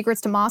 nuclear secrets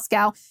to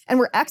Moscow and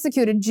were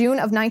executed June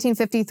of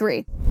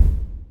 1953.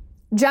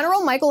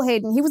 General Michael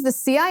Hayden, he was the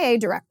CIA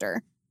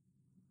director,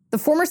 the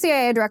former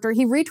CIA director.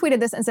 He retweeted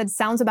this and said,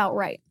 sounds about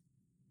right.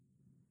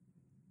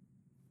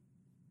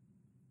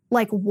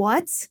 Like,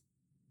 what?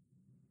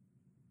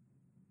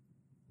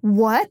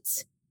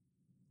 What?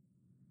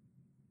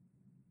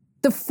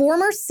 The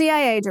former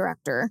CIA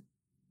director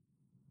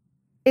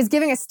is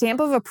giving a stamp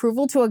of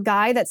approval to a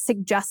guy that's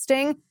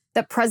suggesting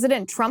that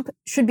President Trump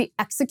should be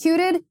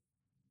executed?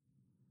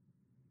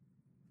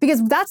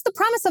 Because that's the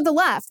premise of the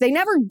left. They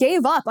never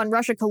gave up on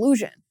Russia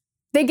collusion.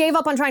 They gave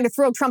up on trying to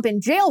throw Trump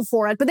in jail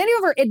for it, but they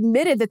never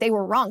admitted that they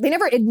were wrong. They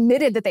never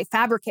admitted that they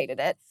fabricated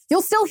it.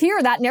 You'll still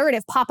hear that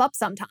narrative pop up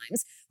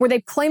sometimes, where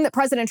they claim that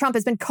President Trump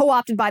has been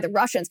co-opted by the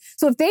Russians.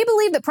 So if they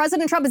believe that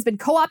President Trump has been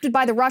co-opted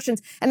by the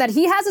Russians and that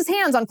he has his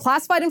hands on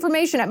classified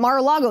information at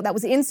Mar-a-Lago that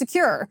was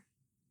insecure,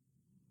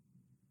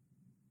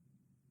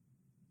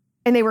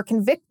 and they were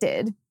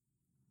convicted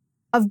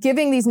of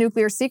giving these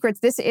nuclear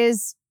secrets, this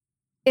is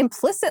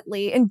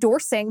implicitly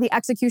endorsing the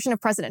execution of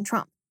President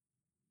Trump.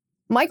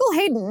 Michael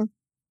Hayden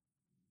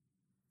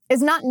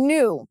is not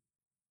new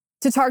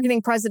to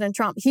targeting President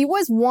Trump. He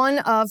was one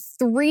of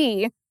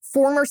 3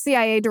 former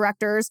CIA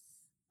directors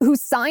who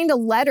signed a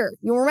letter.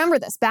 You'll remember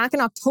this. Back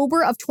in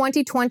October of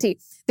 2020,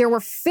 there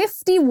were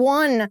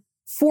 51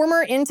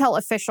 former intel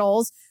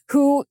officials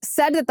who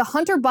said that the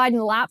Hunter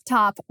Biden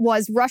laptop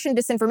was Russian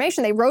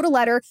disinformation. They wrote a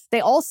letter. They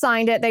all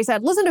signed it. They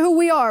said, listen to who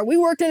we are. We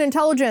worked in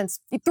intelligence.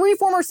 3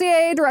 former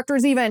CIA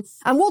directors even.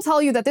 And we'll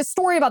tell you that this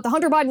story about the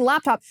Hunter Biden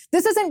laptop,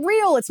 this isn't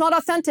real. It's not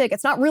authentic.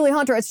 It's not really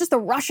Hunter. It's just the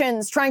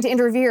Russians trying to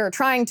interfere,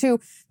 trying to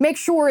make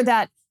sure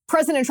that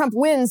President Trump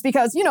wins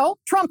because, you know,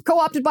 Trump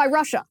co-opted by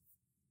Russia.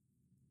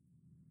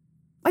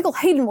 Michael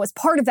Hayden was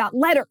part of that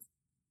letter.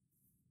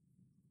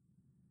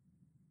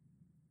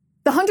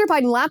 The Hunter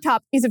Biden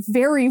laptop is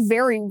very,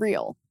 very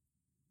real.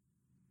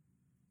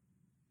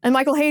 And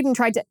Michael Hayden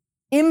tried to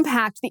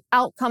impact the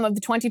outcome of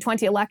the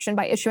 2020 election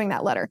by issuing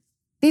that letter.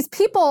 These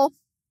people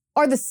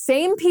are the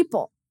same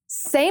people,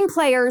 same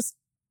players,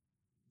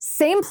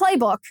 same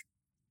playbook,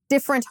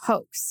 different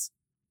hoax.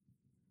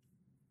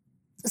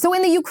 So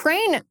in the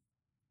Ukraine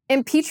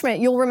impeachment,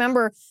 you'll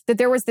remember that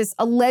there was this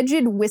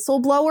alleged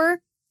whistleblower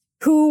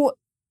who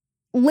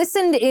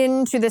listened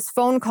in to this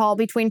phone call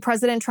between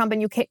President Trump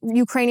and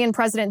Ukrainian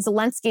President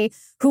Zelensky,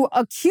 who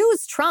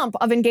accused Trump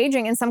of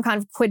engaging in some kind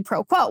of quid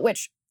pro quo,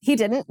 which he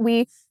didn't.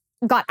 We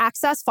got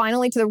access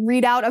finally to the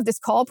readout of this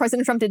call.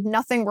 President Trump did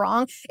nothing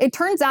wrong. It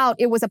turns out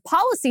it was a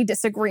policy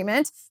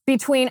disagreement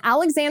between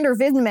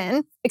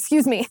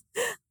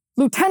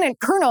Lieutenant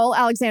Colonel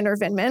Alexander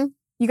Vindman.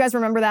 You guys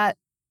remember that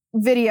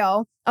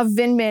video of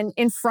Vindman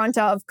in front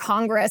of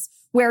Congress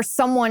where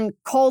someone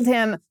called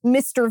him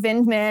Mr.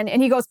 Vindman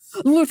and he goes,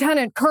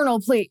 Lieutenant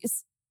Colonel,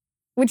 please,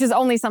 which is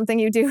only something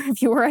you do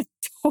if you were a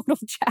total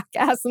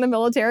jackass in the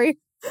military,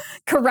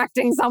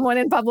 correcting someone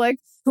in public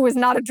who is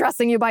not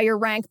addressing you by your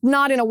rank,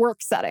 not in a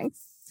work setting.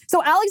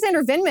 So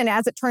Alexander Vindman,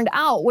 as it turned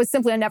out, was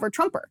simply a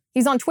never-Trumper.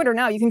 He's on Twitter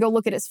now. You can go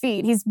look at his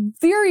feed. He's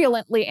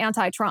virulently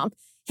anti-Trump.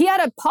 He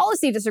had a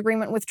policy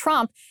disagreement with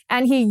Trump,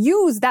 and he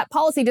used that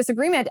policy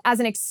disagreement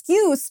as an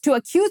excuse to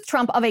accuse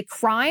Trump of a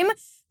crime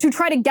to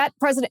try to get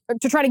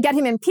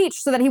him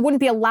impeached so that he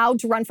wouldn't be allowed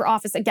to run for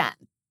office again.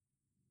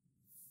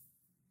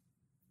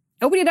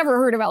 Nobody had ever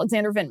heard of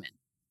Alexander Vindman.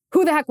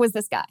 Who the heck was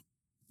this guy?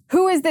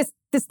 Who is this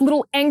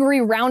little angry,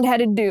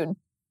 round-headed dude?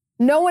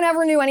 No one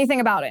ever knew anything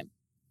about him.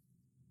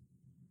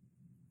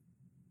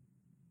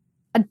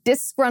 A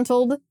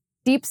disgruntled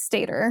deep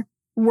stater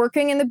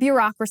working in the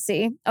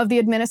bureaucracy of the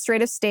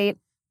administrative state,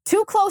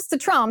 too close to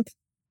Trump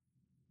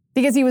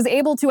because he was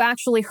able to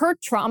actually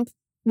hurt Trump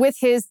with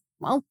his,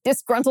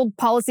 disgruntled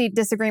policy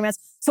disagreements.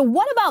 So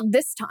what about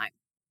this time?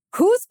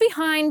 Who's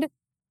behind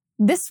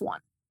this one?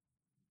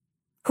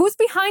 Who's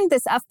behind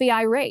this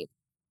FBI raid?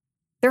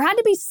 There had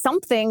to be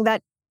something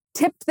that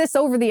tipped this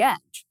over the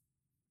edge.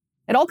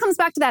 It all comes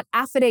back to that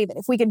affidavit.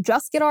 If we could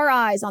just get our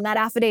eyes on that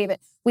affidavit,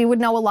 we would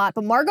know a lot.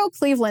 But Margot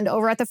Cleveland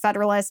over at The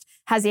Federalist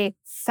has a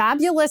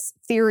fabulous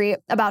theory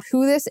about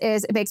who this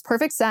is. It makes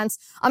perfect sense.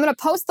 I'm going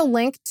to post the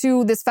link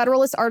to this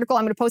Federalist article.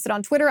 I'm going to post it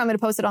on Twitter. I'm going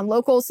to post it on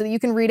Local so that you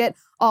can read it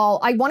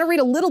all. I want to read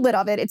a little bit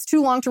of it. It's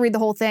too long to read the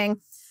whole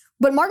thing.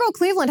 But Margot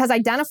Cleveland has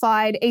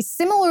identified a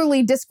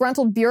similarly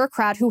disgruntled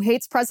bureaucrat who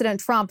hates President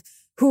Trump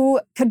who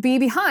could be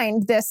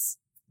behind this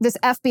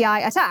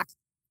FBI attack.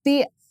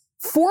 The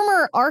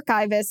former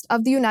archivist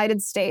of the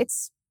United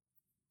States,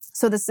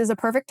 So this is a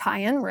perfect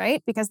tie-in,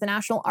 right? Because the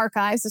National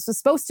Archives, this was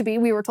supposed to be,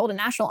 we were told, a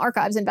National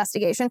Archives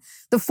investigation.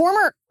 The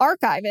former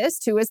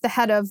archivist, who is the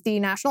head of the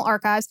National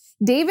Archives,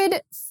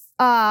 David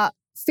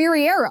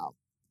Ferriero.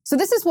 So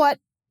this is what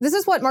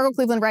Margot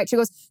Cleveland writes. She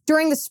goes,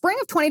 during the spring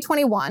of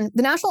 2021,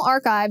 the National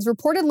Archives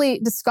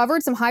reportedly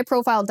discovered some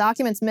high-profile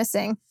documents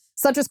missing,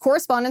 such as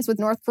correspondence with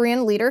North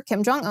Korean leader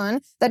Kim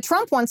Jong-un that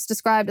Trump once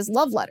described as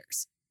love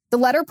letters. The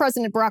letter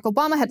President Barack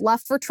Obama had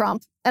left for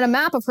Trump, and a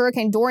map of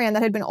Hurricane Dorian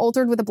that had been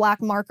altered with a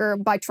black marker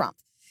by Trump.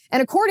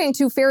 And according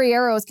to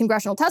Ferriero's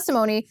congressional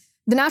testimony,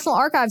 the National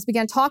Archives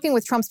began talking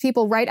with Trump's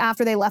people right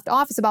after they left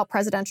office about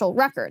presidential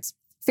records.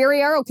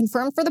 Ferriero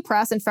confirmed for the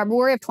press in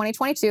February of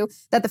 2022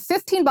 that the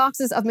 15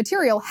 boxes of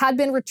material had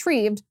been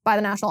retrieved by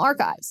the National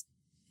Archives.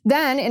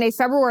 Then, in a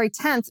February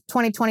 10th,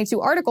 2022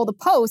 article, The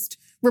Post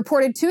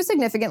reported two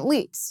significant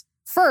leaks.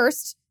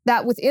 First,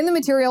 that within the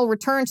material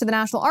returned to the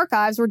National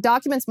Archives were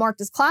documents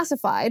marked as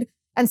classified,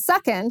 and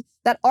second,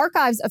 that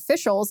archives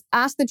officials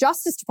asked the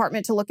Justice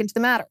Department to look into the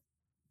matter.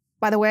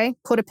 By the way,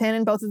 put a pin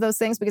in both of those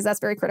things because that's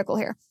very critical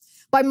here.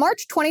 By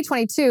March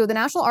 2022, the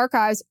National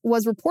Archives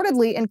was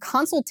reportedly in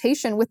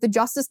consultation with the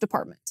Justice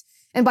Department.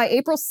 And by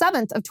April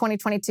 7th of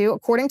 2022,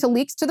 according to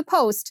leaks to The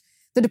Post,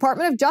 the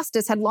Department of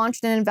Justice had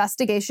launched an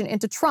investigation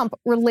into Trump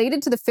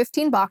related to the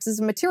 15 boxes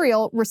of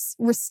material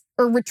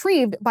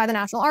retrieved by the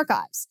National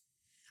Archives.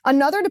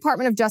 Another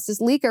Department of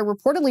Justice leaker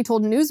reportedly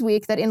told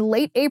Newsweek that in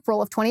late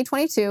April of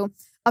 2022,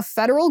 a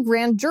federal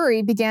grand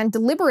jury began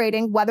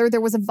deliberating whether there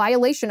was a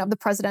violation of the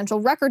Presidential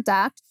Records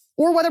Act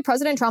or whether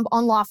President Trump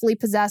unlawfully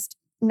possessed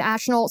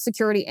national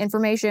security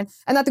information,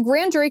 and that the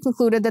grand jury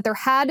concluded that there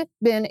had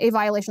been a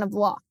violation of the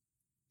law.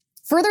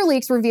 Further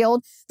leaks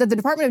revealed that the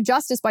Department of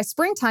Justice by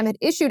springtime had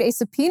issued a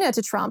subpoena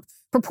to Trump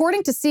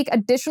purporting to seek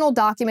additional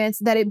documents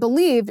that it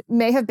believed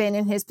may have been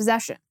in his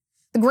possession.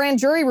 The grand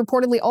jury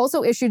reportedly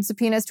also issued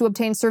subpoenas to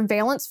obtain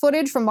surveillance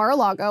footage from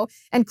Mar-a-Lago,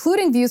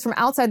 including views from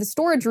outside the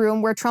storage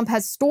room where Trump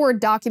has stored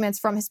documents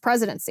from his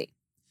presidency.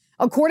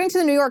 According to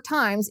the New York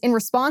Times, in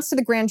response to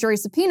the grand jury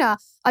subpoena,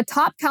 a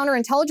top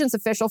counterintelligence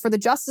official for the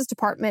Justice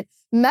Department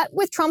met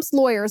with Trump's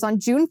lawyers on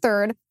June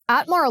 3rd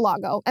at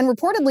Mar-a-Lago and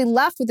reportedly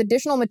left with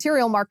additional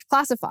material marked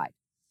classified.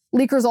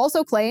 Leakers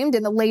also claimed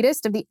in the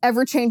latest of the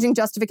ever-changing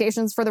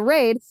justifications for the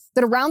raid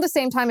that around the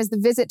same time as the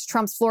visit to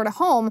Trump's Florida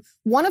home,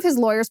 one of his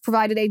lawyers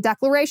provided a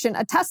declaration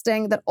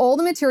attesting that all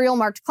the material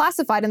marked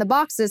classified in the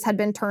boxes had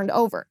been turned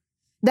over.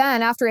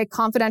 Then, after a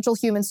confidential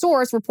human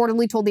source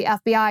reportedly told the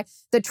FBI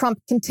that Trump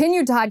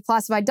continued to hide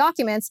classified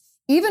documents,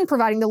 even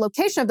providing the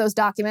location of those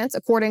documents,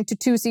 according to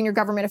two senior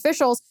government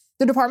officials,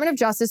 the Department of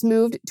Justice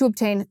moved to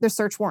obtain the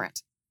search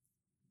warrant.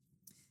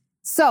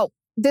 So,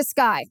 this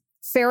guy,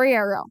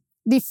 Ferriero,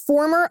 the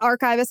former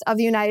archivist of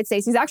the United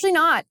States, he's actually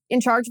not in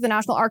charge of the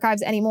National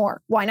Archives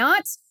anymore. Why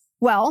not?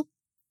 Well,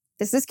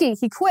 this is key.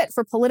 He quit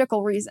for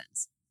political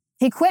reasons.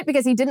 He quit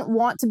because he didn't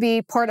want to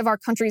be part of our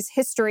country's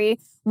history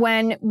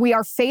when we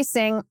are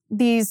facing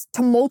these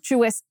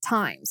tumultuous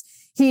times.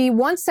 He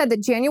once said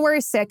that January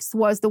 6th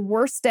was the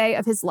worst day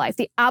of his life,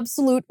 the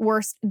absolute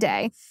worst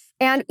day.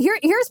 And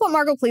here's what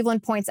Margot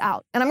Cleveland points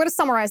out. And I'm going to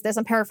summarize this.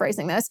 I'm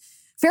paraphrasing this.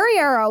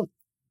 Ferriero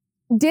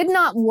did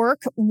not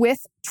work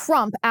with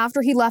Trump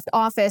after he left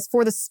office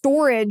for the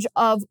storage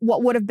of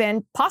what would have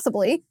been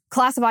possibly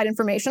classified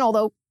information,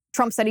 although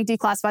Trump said he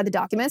declassified the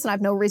documents, and I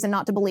have no reason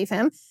not to believe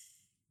him.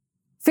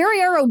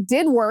 Ferriero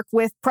did work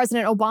with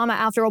President Obama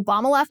after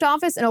Obama left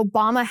office, and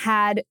Obama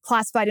had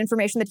classified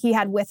information that he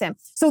had with him.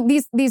 So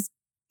these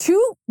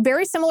two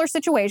very similar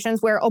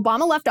situations where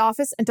Obama left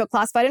office and took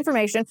classified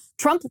information,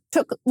 Trump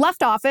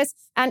left office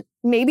and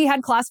maybe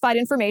had classified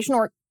information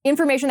or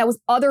information that was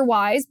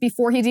otherwise,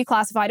 before he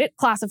declassified it,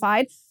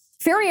 classified.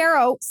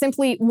 Ferriero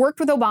simply worked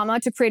with Obama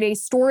to create a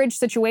storage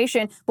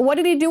situation. But what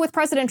did he do with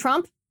President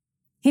Trump?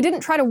 He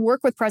didn't try to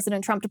work with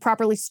President Trump to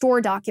properly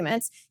store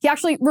documents. He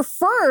actually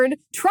referred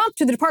Trump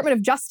to the Department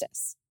of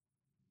Justice.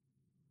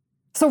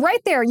 So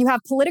right there, you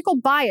have political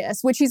bias,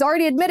 which he's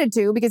already admitted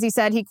to because he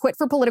said he quit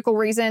for political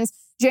reasons.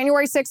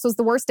 January 6th was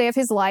the worst day of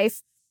his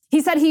life.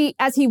 He said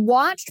as he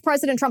watched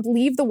President Trump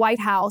leave the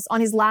White House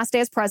on his last day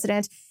as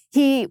president,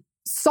 he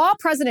saw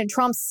President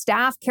Trump's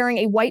staff carrying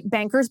a white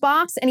banker's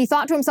box, and he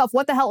thought to himself,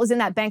 what the hell is in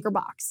that banker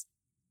box?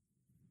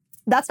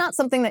 That's not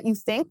something that you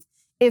think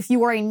if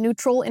you are a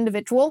neutral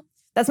individual.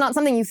 That's not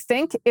something you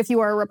think if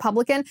you are a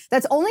Republican.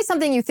 That's only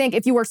something you think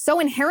if you are so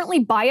inherently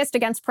biased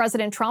against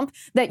President Trump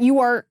that you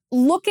are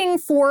looking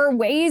for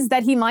ways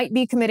that he might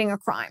be committing a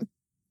crime.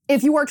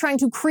 If you are trying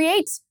to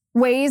create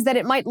ways that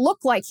it might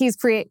look like he's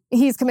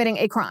committing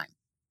a crime.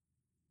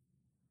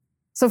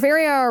 So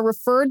Ferriero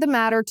referred the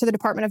matter to the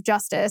Department of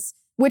Justice,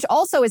 which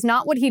also is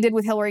not what he did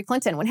with Hillary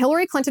Clinton. When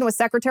Hillary Clinton was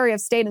Secretary of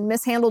State and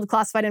mishandled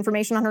classified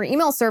information on her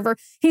email server,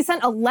 he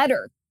sent a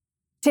letter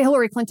to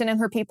Hillary Clinton and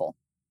her people.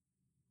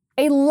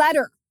 A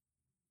letter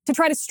to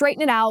try to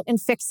straighten it out and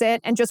fix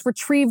it and just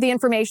retrieve the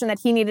information that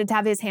he needed to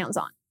have his hands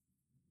on.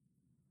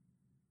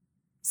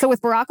 So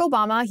with Barack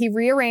Obama,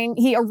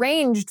 he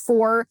arranged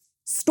for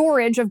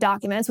storage of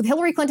documents. With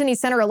Hillary Clinton, he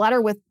sent her a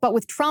letter but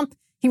with Trump,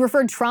 he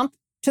referred Trump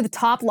to the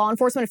top law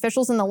enforcement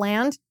officials in the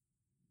land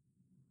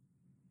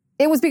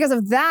It was because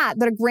of that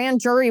a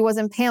grand jury was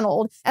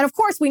impaneled. And of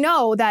course, we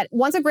know that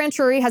once a grand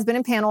jury has been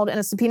impaneled and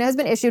a subpoena has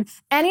been issued,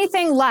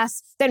 anything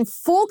less than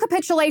full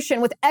capitulation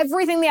with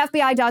everything the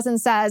FBI does and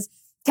says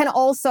can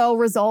also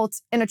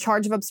result in a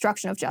charge of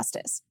obstruction of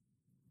justice.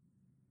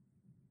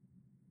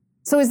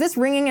 So is this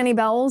ringing any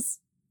bells?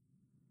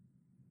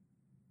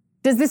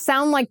 Does this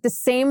sound like the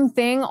same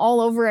thing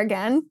all over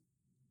again?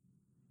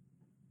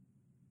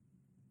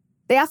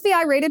 The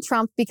FBI raided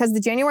Trump because the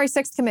January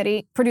 6th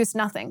committee produced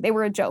nothing. They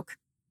were a joke.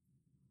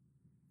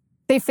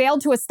 They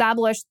failed to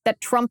establish that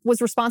Trump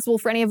was responsible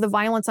for any of the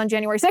violence on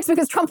January 6th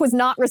because Trump was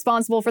not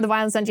responsible for the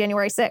violence on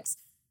January 6th.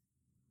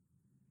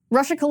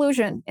 Russia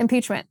collusion,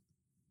 impeachment,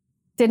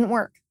 didn't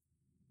work.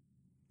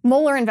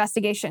 Mueller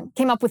investigation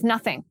came up with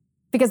nothing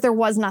because there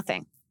was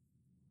nothing.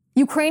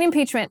 Ukraine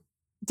impeachment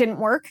didn't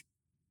work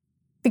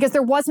because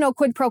there was no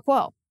quid pro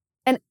quo.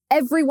 And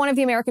every one of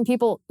the American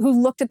people who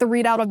looked at the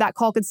readout of that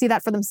call could see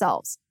that for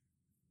themselves.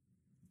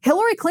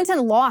 Hillary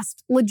Clinton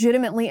lost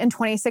legitimately in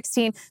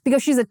 2016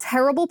 because she's a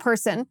terrible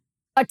person,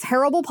 a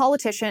terrible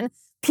politician.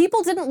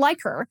 People didn't like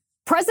her.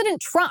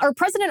 President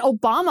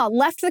Obama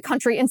left the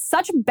country in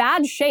such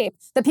bad shape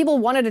that people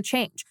wanted to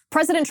change.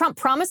 President Trump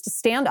promised to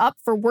stand up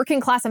for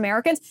working class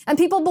Americans, and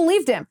people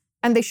believed him.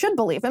 And they should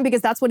believe him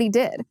because that's what he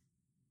did.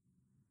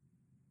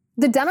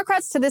 The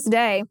Democrats to this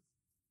day,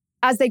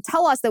 as they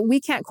tell us that we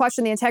can't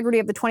question the integrity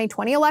of the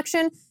 2020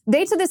 election,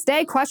 they to this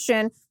day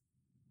question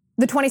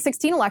the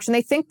 2016 election.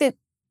 They think that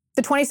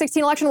the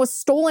 2016 election was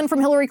stolen from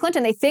Hillary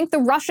Clinton. They think the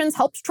Russians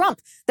helped Trump,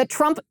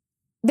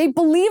 they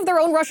believe their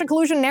own Russia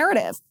collusion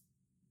narrative.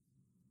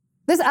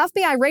 This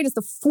FBI raid is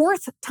the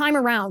fourth time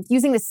around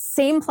using the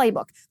same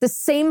playbook, the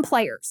same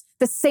players,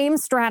 the same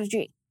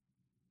strategy.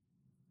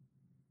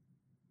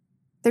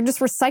 They're just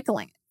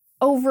recycling it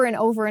over and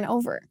over and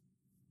over.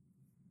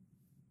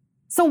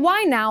 So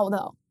why now,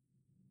 though?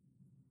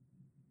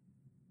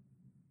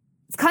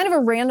 It's kind of a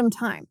random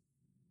time.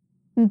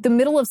 In the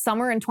middle of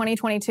summer in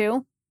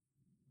 2022,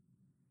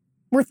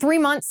 we're 3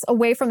 months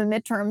away from the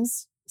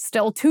midterms,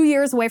 still 2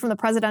 years away from the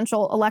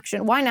presidential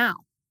election. Why now?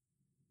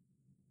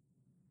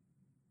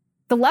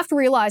 The left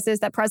realizes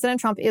that President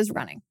Trump is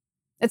running.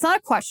 It's not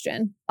a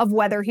question of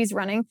whether he's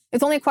running.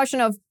 It's only a question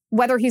of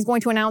whether he's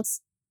going to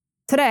announce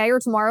today or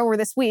tomorrow or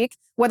this week,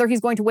 whether he's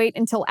going to wait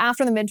until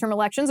after the midterm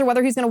elections or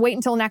whether he's going to wait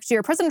until next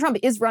year. President Trump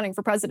is running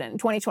for president in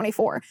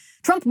 2024.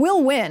 Trump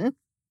will win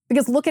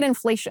because look at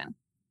inflation.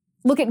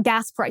 Look at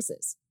gas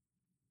prices.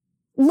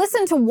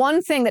 Listen to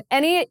one thing that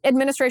any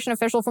administration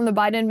official from the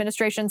Biden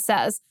administration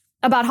says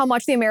about how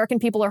much the American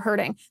people are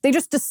hurting. They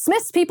just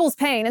dismiss people's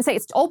pain and say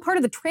it's all part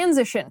of the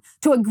transition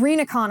to a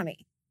green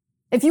economy.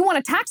 If you want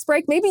a tax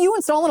break, maybe you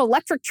install an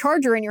electric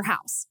charger in your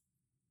house.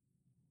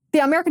 The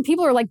American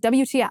people are like,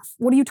 WTF,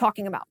 what are you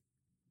talking about?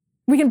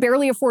 We can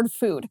barely afford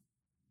food.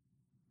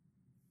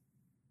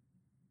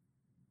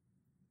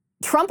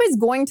 Trump is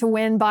going to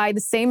win by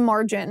the same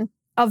margin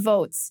of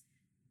votes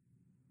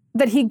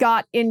that he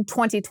got in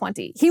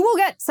 2020. He will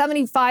get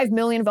 75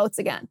 million votes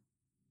again.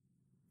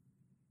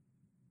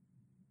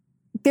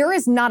 There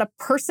is not a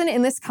person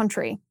in this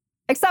country,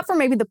 except for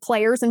maybe the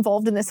players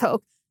involved in this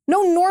hoax,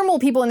 no normal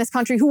people in this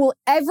country who will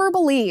ever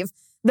believe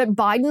that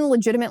Biden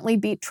legitimately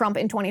beat Trump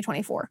in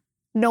 2024.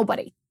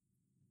 Nobody.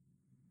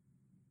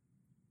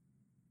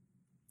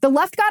 The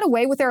left got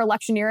away with their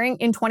electioneering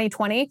in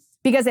 2020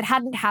 because it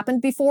hadn't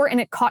happened before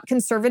and it caught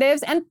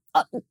conservatives and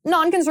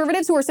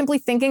non-conservatives who are simply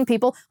thinking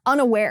people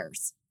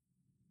unawares.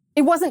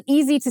 It wasn't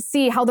easy to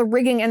see how the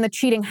rigging and the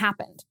cheating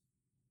happened.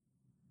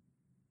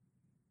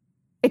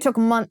 It took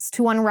months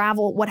to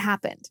unravel what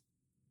happened.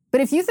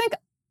 But if you think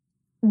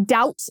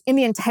doubt in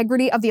the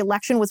integrity of the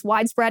election was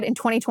widespread in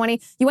 2020,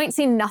 you ain't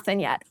seen nothing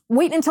yet.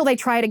 Wait until they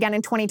try it again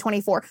in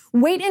 2024.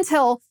 Wait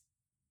until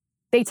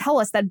they tell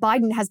us that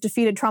Biden has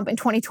defeated Trump in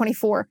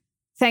 2024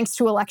 thanks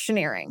to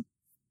electioneering.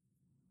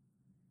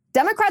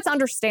 Democrats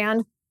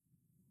understand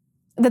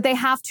that they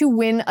have to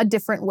win a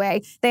different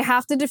way. They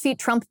have to defeat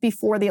Trump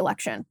before the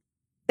election.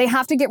 They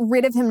have to get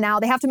rid of him now.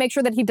 They have to make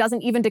sure that he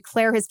doesn't even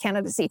declare his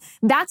candidacy.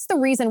 That's the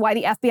reason why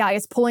the FBI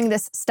is pulling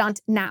this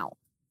stunt now.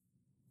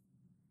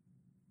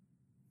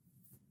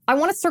 I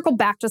want to circle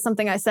back to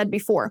something I said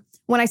before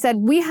when I said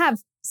we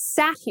have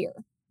sat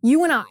here,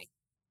 you and I.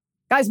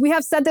 Guys, we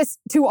have said this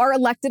to our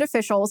elected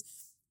officials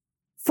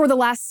for the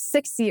last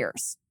 6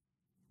 years.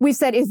 We've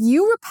said if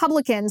you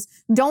Republicans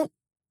don't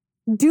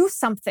do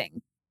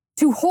something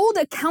to hold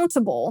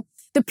accountable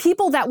the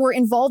people that were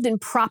involved in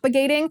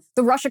propagating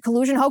the Russia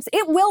collusion hoax,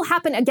 it will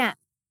happen again.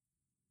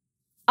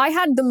 I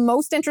had the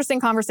most interesting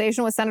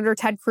conversation with Senator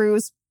Ted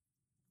Cruz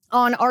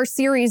on our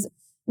series,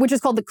 which is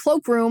called The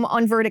Cloakroom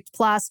on Verdict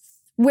Plus,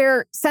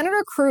 where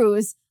Senator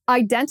Cruz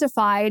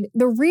identified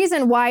the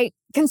reason why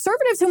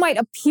conservatives who might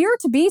appear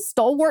to be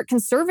stalwart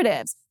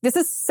conservatives, this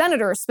is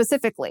senators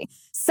specifically,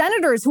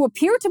 senators who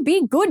appear to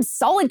be good,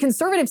 solid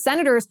conservative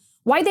senators,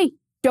 why they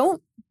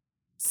don't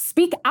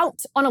speak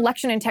out on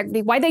election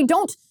integrity, why they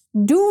don't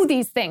do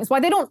these things,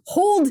 why they don't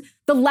hold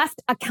the left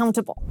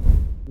accountable.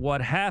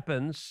 What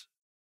happens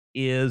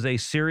is a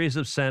series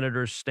of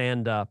senators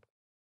stand up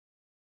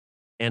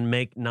and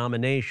make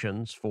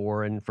nominations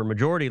for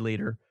majority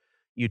leader,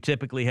 you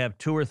typically have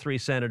 2 or 3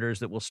 senators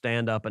that will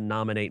stand up and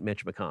nominate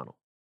Mitch McConnell.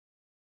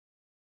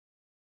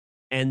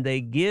 And they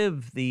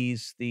give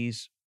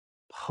these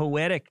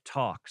poetic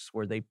talks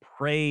where they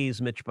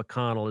praise Mitch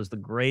McConnell as the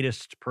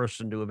greatest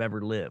person to have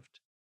ever lived.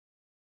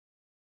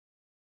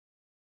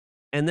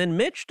 And then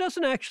Mitch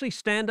doesn't actually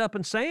stand up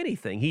and say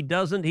anything. He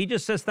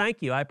just says,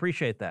 thank you, I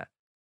appreciate that.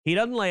 He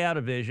doesn't lay out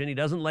a vision. He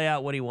doesn't lay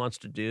out what he wants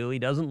to do. He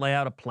doesn't lay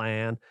out a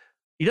plan.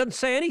 He doesn't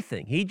say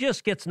anything. He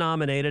just gets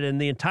nominated.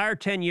 And the entire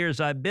 10 years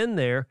I've been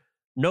there,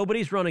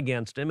 nobody's run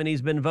against him, and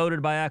he's been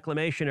voted by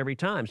acclamation every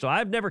time. So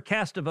I've never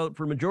cast a vote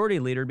for majority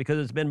leader because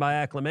it's been by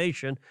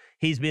acclamation.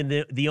 He's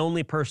been the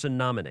only person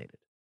nominated.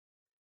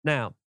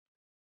 Now,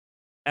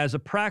 as a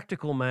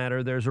practical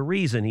matter, there's a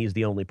reason he's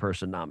the only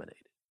person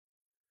nominated,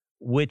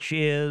 which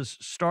is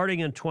starting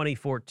in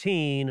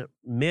 2014,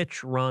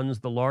 Mitch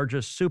runs the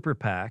largest super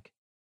PAC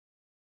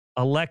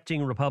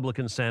electing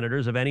Republican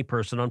senators of any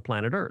person on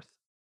planet Earth.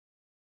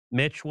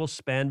 Mitch will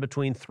spend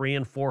between $300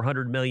 and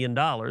 $400 million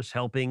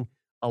helping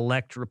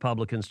elect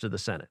Republicans to the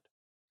Senate.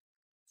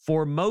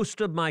 For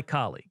most of my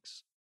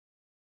colleagues,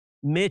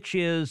 Mitch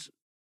is,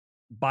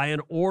 by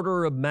an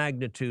order of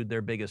magnitude,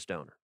 their biggest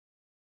donor.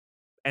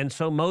 And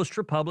so most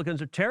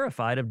Republicans are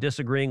terrified of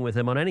disagreeing with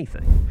him on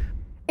anything.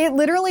 It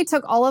literally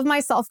took all of my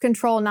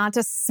self-control not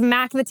to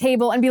smack the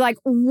table and be like,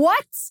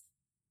 what?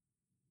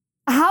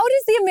 How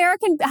do the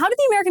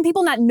American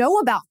people not know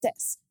about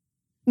this?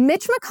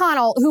 Mitch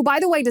McConnell, who, by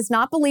the way, does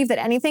not believe that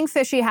anything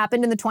fishy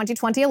happened in the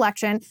 2020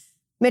 election.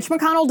 Mitch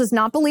McConnell does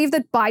not believe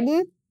that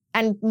Biden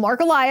and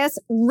Mark Elias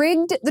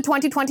rigged the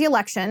 2020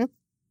 election.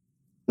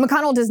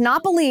 McConnell does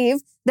not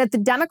believe that the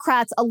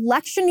Democrats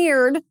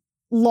electioneered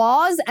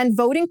laws and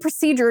voting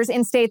procedures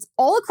in states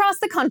all across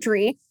the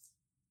country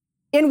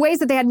in ways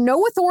that they had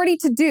no authority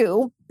to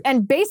do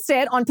and based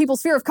it on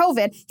people's fear of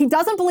COVID. He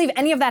doesn't believe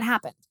any of that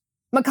happened.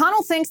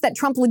 McConnell thinks that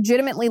Trump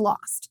legitimately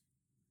lost.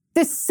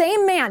 This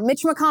same man,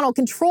 Mitch McConnell,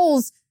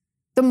 controls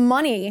the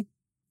money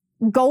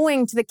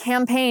going to the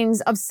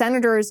campaigns of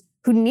senators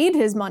who need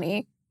his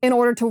money in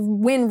order to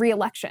win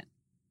re-election.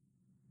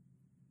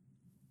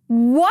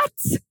 What?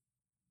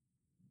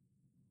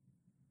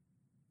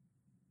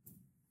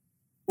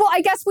 Well,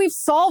 I guess we've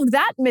solved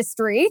that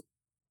mystery.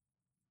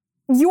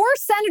 Your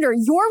senator,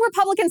 your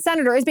Republican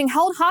senator, is being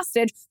held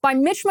hostage by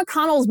Mitch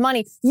McConnell's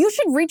money. You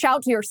should reach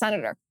out to your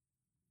senator.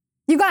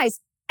 You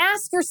guys,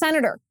 ask your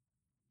senator.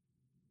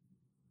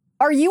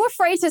 Are you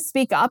afraid to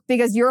speak up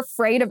because you're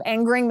afraid of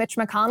angering Mitch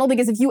McConnell?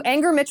 Because if you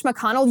anger Mitch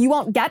McConnell, you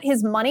won't get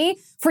his money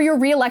for your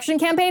re-election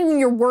campaign, and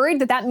you're worried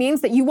that that means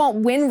that you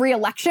won't win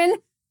re-election?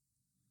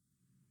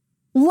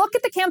 Look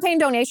at the campaign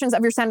donations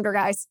of your senator,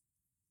 guys.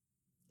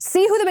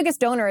 See who the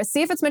biggest donor is.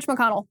 See if it's Mitch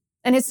McConnell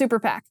and his super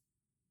PAC.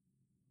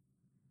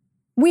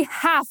 We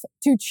have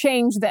to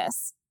change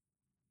this.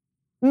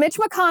 Mitch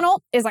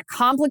McConnell is a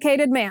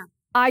complicated man.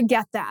 I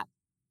get that.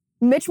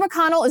 Mitch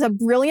McConnell is a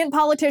brilliant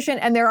politician,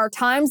 and there are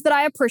times that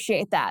I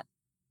appreciate that.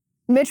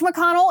 Mitch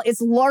McConnell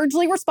is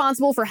largely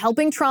responsible for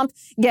helping Trump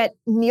get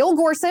Neil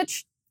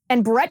Gorsuch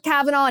and Brett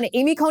Kavanaugh and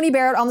Amy Coney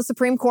Barrett on the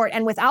Supreme Court.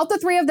 And without the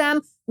three of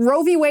them,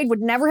 Roe v. Wade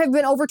would never have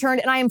been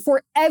overturned. And I am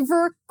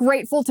forever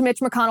grateful to Mitch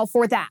McConnell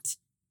for that.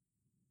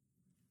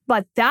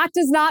 But that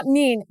does not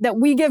mean that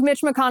we give Mitch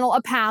McConnell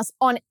a pass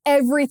on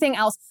everything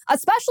else,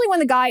 especially when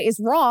the guy is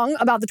wrong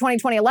about the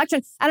 2020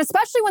 election, and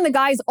especially when the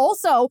guy is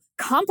also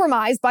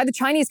compromised by the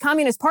Chinese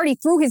Communist Party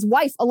through his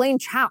wife, Elaine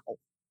Chao.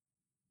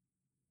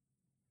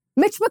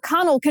 Mitch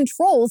McConnell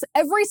controls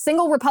every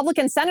single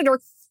Republican senator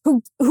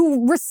who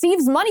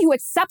receives money, who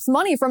accepts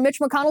money from Mitch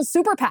McConnell's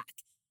super PAC.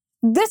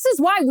 This is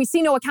why we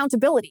see no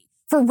accountability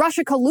for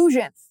Russia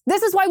collusion.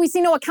 This is why we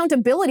see no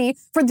accountability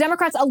for the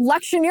Democrats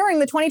electioneering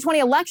the 2020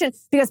 election,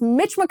 because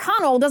Mitch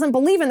McConnell doesn't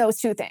believe in those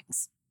two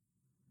things.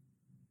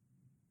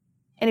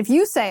 And if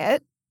you say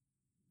it,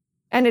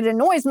 and it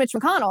annoys Mitch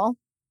McConnell,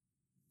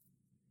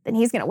 then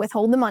he's going to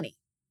withhold the money.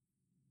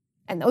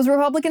 And those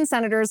Republican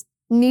senators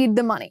need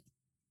the money.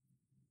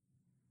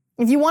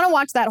 If you want to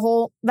watch that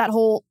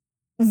whole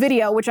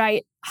video, which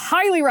I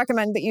highly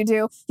recommend that you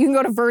do, you can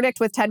go to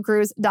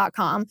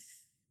verdictwithtedcruz.com.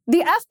 The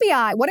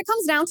FBI, what it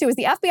comes down to is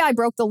the FBI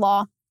broke the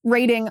law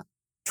raiding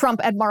Trump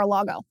at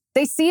Mar-a-Lago.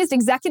 They seized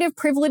executive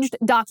privileged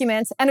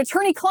documents and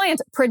attorney-client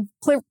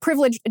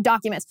privileged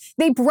documents.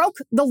 They broke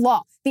the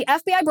law. The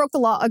FBI broke the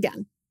law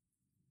again.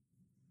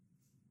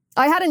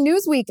 I had a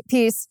Newsweek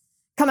piece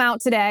come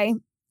out today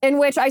in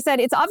which I said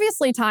it's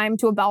obviously time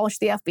to abolish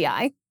the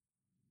FBI.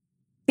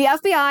 The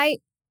FBI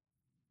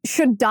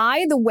should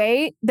die the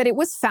way that it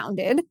was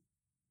founded,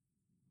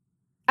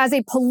 as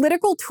a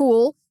political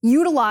tool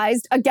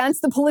utilized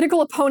against the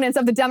political opponents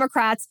of the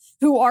Democrats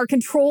who are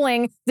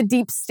controlling the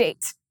deep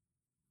state.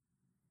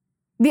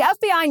 The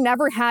FBI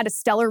never had a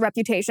stellar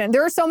reputation.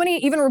 There are so many,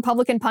 even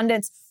Republican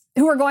pundits,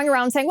 who are going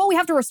around saying, well, we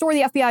have to restore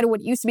the FBI to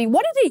what it used to be.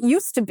 What did it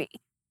used to be?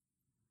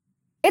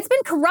 It's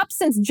been corrupt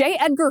since J.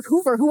 Edgar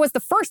Hoover, who was the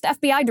first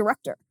FBI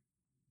director.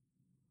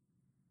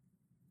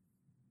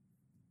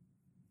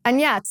 And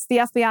yet, the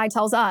FBI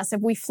tells us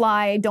if we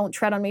fly a Don't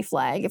Tread on Me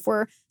flag, if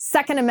we're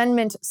Second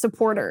Amendment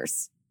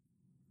supporters,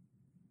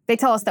 they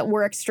tell us that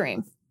we're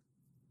extreme.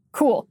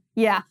 Cool.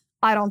 Yeah,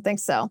 I don't think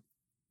so.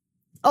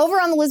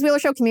 Over on the Liz Wheeler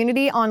Show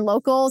community on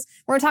Locals,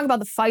 we're going to talk about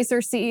the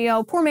Pfizer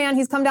CEO. Poor man,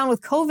 he's come down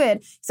with COVID.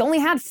 He's only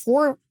had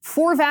four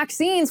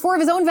vaccines, 4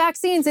 of his own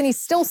vaccines, and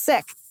he's still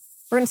sick.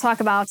 We're going to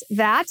talk about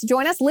that.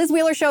 Join us,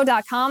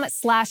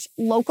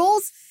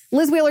 LizWheelerShow.com/locals.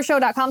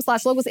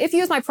 LizWheelerShow.com/locals. If you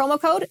use my promo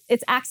code,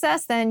 it's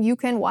access, then you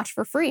can watch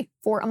for free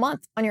for a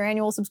month on your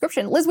annual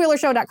subscription.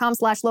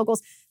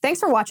 LizWheelerShow.com/locals. Thanks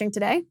for watching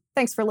today.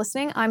 Thanks for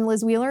listening. I'm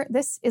Liz Wheeler.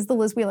 This is The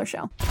Liz Wheeler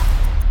Show.